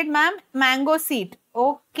divided, ma'am. Mango seed.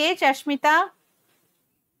 Okay, Chashmita.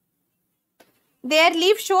 Their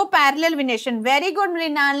leaves show parallel venation. Very good,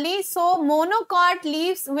 Mrinalini. So monocot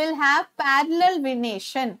leaves will have parallel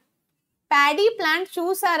venation. Paddy plant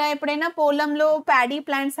చూసారా ఎప్పుడైనా పొలంలో? paddy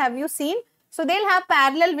plants have you seen? So they'll have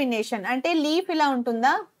parallel venation. అంటే leaf ఇలా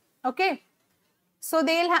ఉంటుందా? Okay, so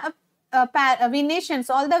they'll have venations.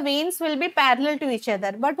 All the veins will be parallel to each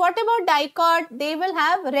other. But what about dicot? They will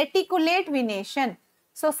have reticulate venation.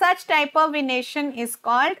 So such type of venation is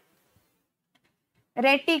called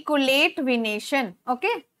reticulate venation.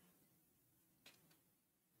 Okay,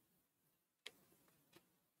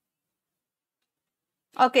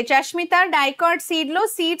 Okay, Chashmita, dicot seed lo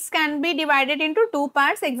seeds can be divided into two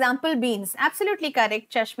parts. Example, beans. Absolutely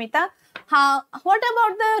correct, Chashmita. What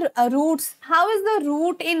about the roots? How is the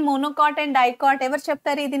root in monocot and dicot? Ever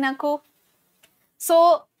chaptaru idi naku?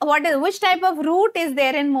 So, which type of root is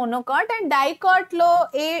there in monocot and dicot lo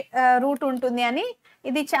root untundi ani?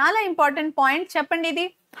 Idi chala important point. Cheppandi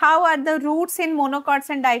idi. How are the roots in monocots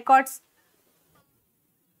and dicots?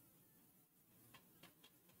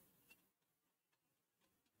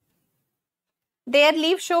 Their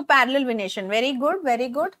leaves show parallel venation. Very good, very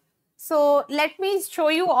good. So, let me show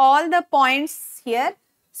you all the points here.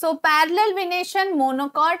 So, parallel venation,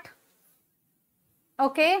 monocot.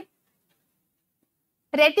 Okay.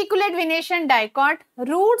 Reticulate venation, dicot.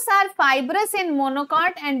 Roots are fibrous in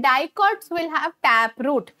monocot and dicots will have tap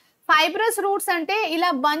root. Fibrous roots ante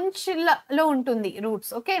ila bunch lo untundi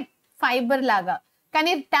roots. Okay. Fiber laga.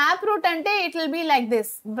 Kani tap root ante it will be like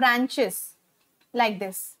this. Branches. Like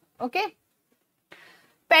this. Okay.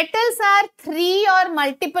 Petals are 3 or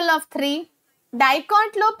multiple of 3.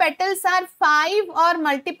 Dicot lo petals are 5 or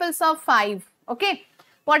multiples of 5. Okay.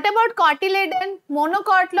 What about cotyledon?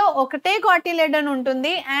 Monocot lo okate cotyledon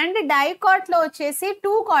untundi and dicot lo vachesi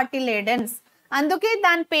 2 cotyledons. Anduke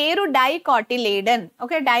dan peru dicotyledon.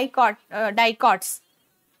 Okay, dicots.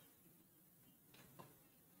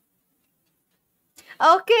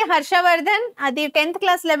 Okay, Harshavardhan, adi 10th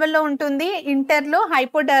class level lo untundi. Inter lo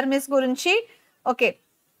hypodermis gurinchi. Okay.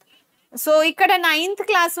 So, ikkada 9th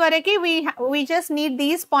class varaki we just need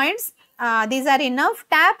these points. These are enough.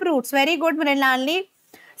 Tap roots. Very good, Mrinalini.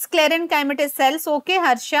 Sclerenchymatous cells. Okay,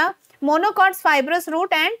 Harsha. Monocots, fibrous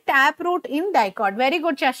root and tap root in dicot. Very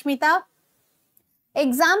good, Chashmita.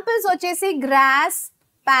 Examples vachesi grass,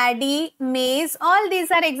 paddy, maize. All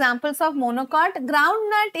these are examples of monocot.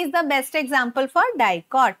 Groundnut is the best example for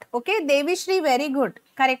dicot. Okay, Devishri, very good.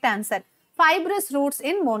 Correct answer. Fibrous roots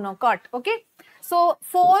in monocot. Okay. So,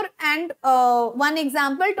 4 and 1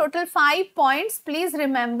 example, total 5 points. Please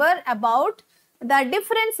remember about the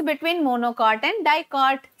difference between monocot and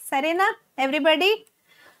dicot. Sarena, everybody?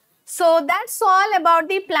 So, that's all about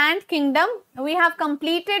the plant kingdom. We have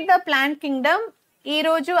completed the plant kingdom. Ee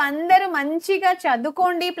roju andaru manchiga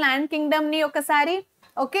chadukondi plant kingdom ni okasari.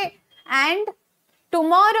 Okay. And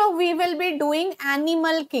tomorrow we will be doing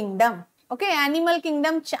animal kingdom. Okay. Animal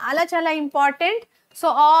kingdom chala important. So,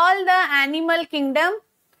 all the animal kingdom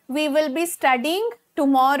we will be studying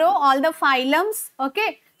tomorrow, all the phylums.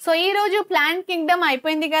 Okay. So, ee roju plant kingdom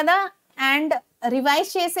అయిపోయింది కదా and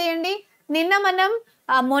revise చేసేయండి. నిన్న మనం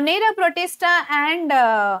Monera, Protista and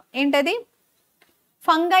ఏంటది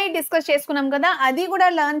fungi discuss చేసుకున్నాం కదా, అది కూడా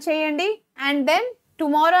learn చేయండి and then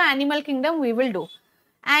tomorrow animal kingdom we will do.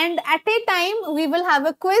 And at a time we will have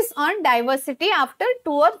a quiz on diversity after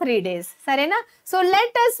 2 or 3 days. Sarena? So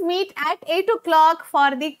let us meet at 8 o'clock for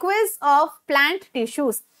the quiz of plant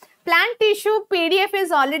tissues. Plant tissue PDF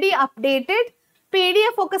is already updated.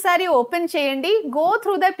 PDF ఒకసారి open చేయండి. Go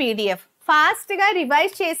through the PDF. Fast గా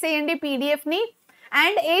revise చేసేయండి PDF ని.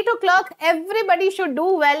 And 8 o'clock everybody should do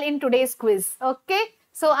well in today's quiz. Okay.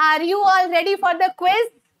 So are you all ready for the quiz?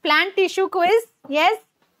 Plant tissue quiz? Yes?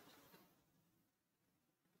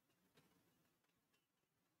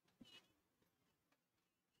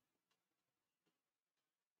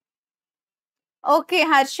 Okay,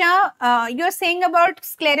 Harsha, you're saying about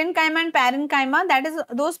sclerenchyma and parenchyma. That is,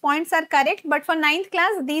 those points are correct. But for 9th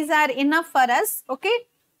class, these are enough for us. Okay.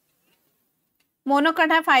 Monocot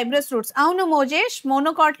have fibrous roots. Avunu Mojesh,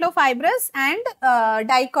 monocot lo fibrous and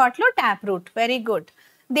dicot lo taproot. Very good.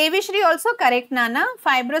 Devishri also correct, Nana.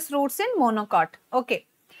 Fibrous roots in monocot. Okay.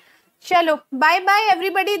 Chalo. Bye-bye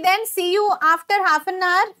everybody. Then see you after half an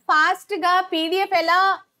hour. Fast ga PDF ela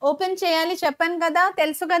open cheyali cheppan kada,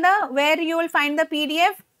 telusu kada, where you will find the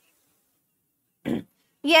PDF.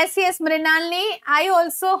 Yes, Mrinalini. I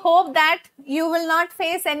also hope that you will not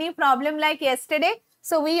face any problem like yesterday.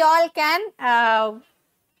 So we all can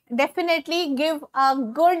definitely give a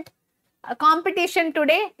good competition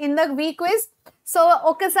today in the week quiz. So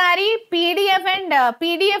okasari PDF and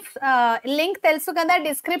PDF link telusu kada,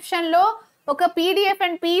 description lo oka PDF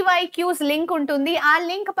and PYQs link untundi. Aa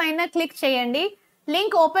link paina click cheyandi.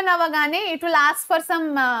 Link open avagane it will ask for some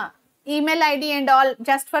email ID and all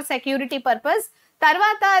just for security purpose.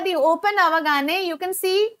 Tarvata adi open avagane you can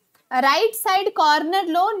see right side corner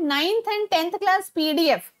lo 9th and 10th class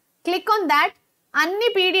PDF. Click on that. Anni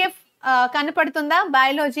PDF kanapadutunda,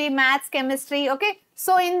 biology, maths, chemistry. Okay.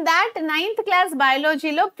 So in that 9th class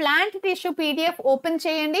biology lo plant tissue PDF open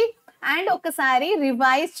cheyandi and okasari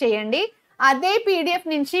revise cheyandi. Ade PDF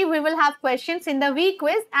nunchi we will have questions in the week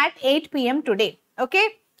quiz at 8 PM today. Okay.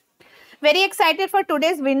 Very excited for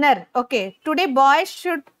today's winner. Okay, today boys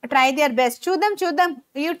should try their best. Chew them, chew them.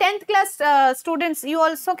 You 10th class students, you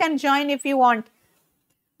also can join if you want.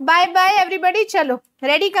 Bye bye everybody. Chalo.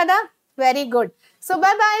 Ready kada? Very good. So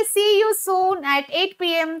bye bye. See you soon at 8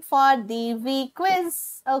 p.m. for the week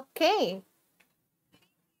quiz. Okay.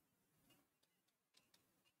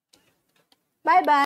 Bye bye.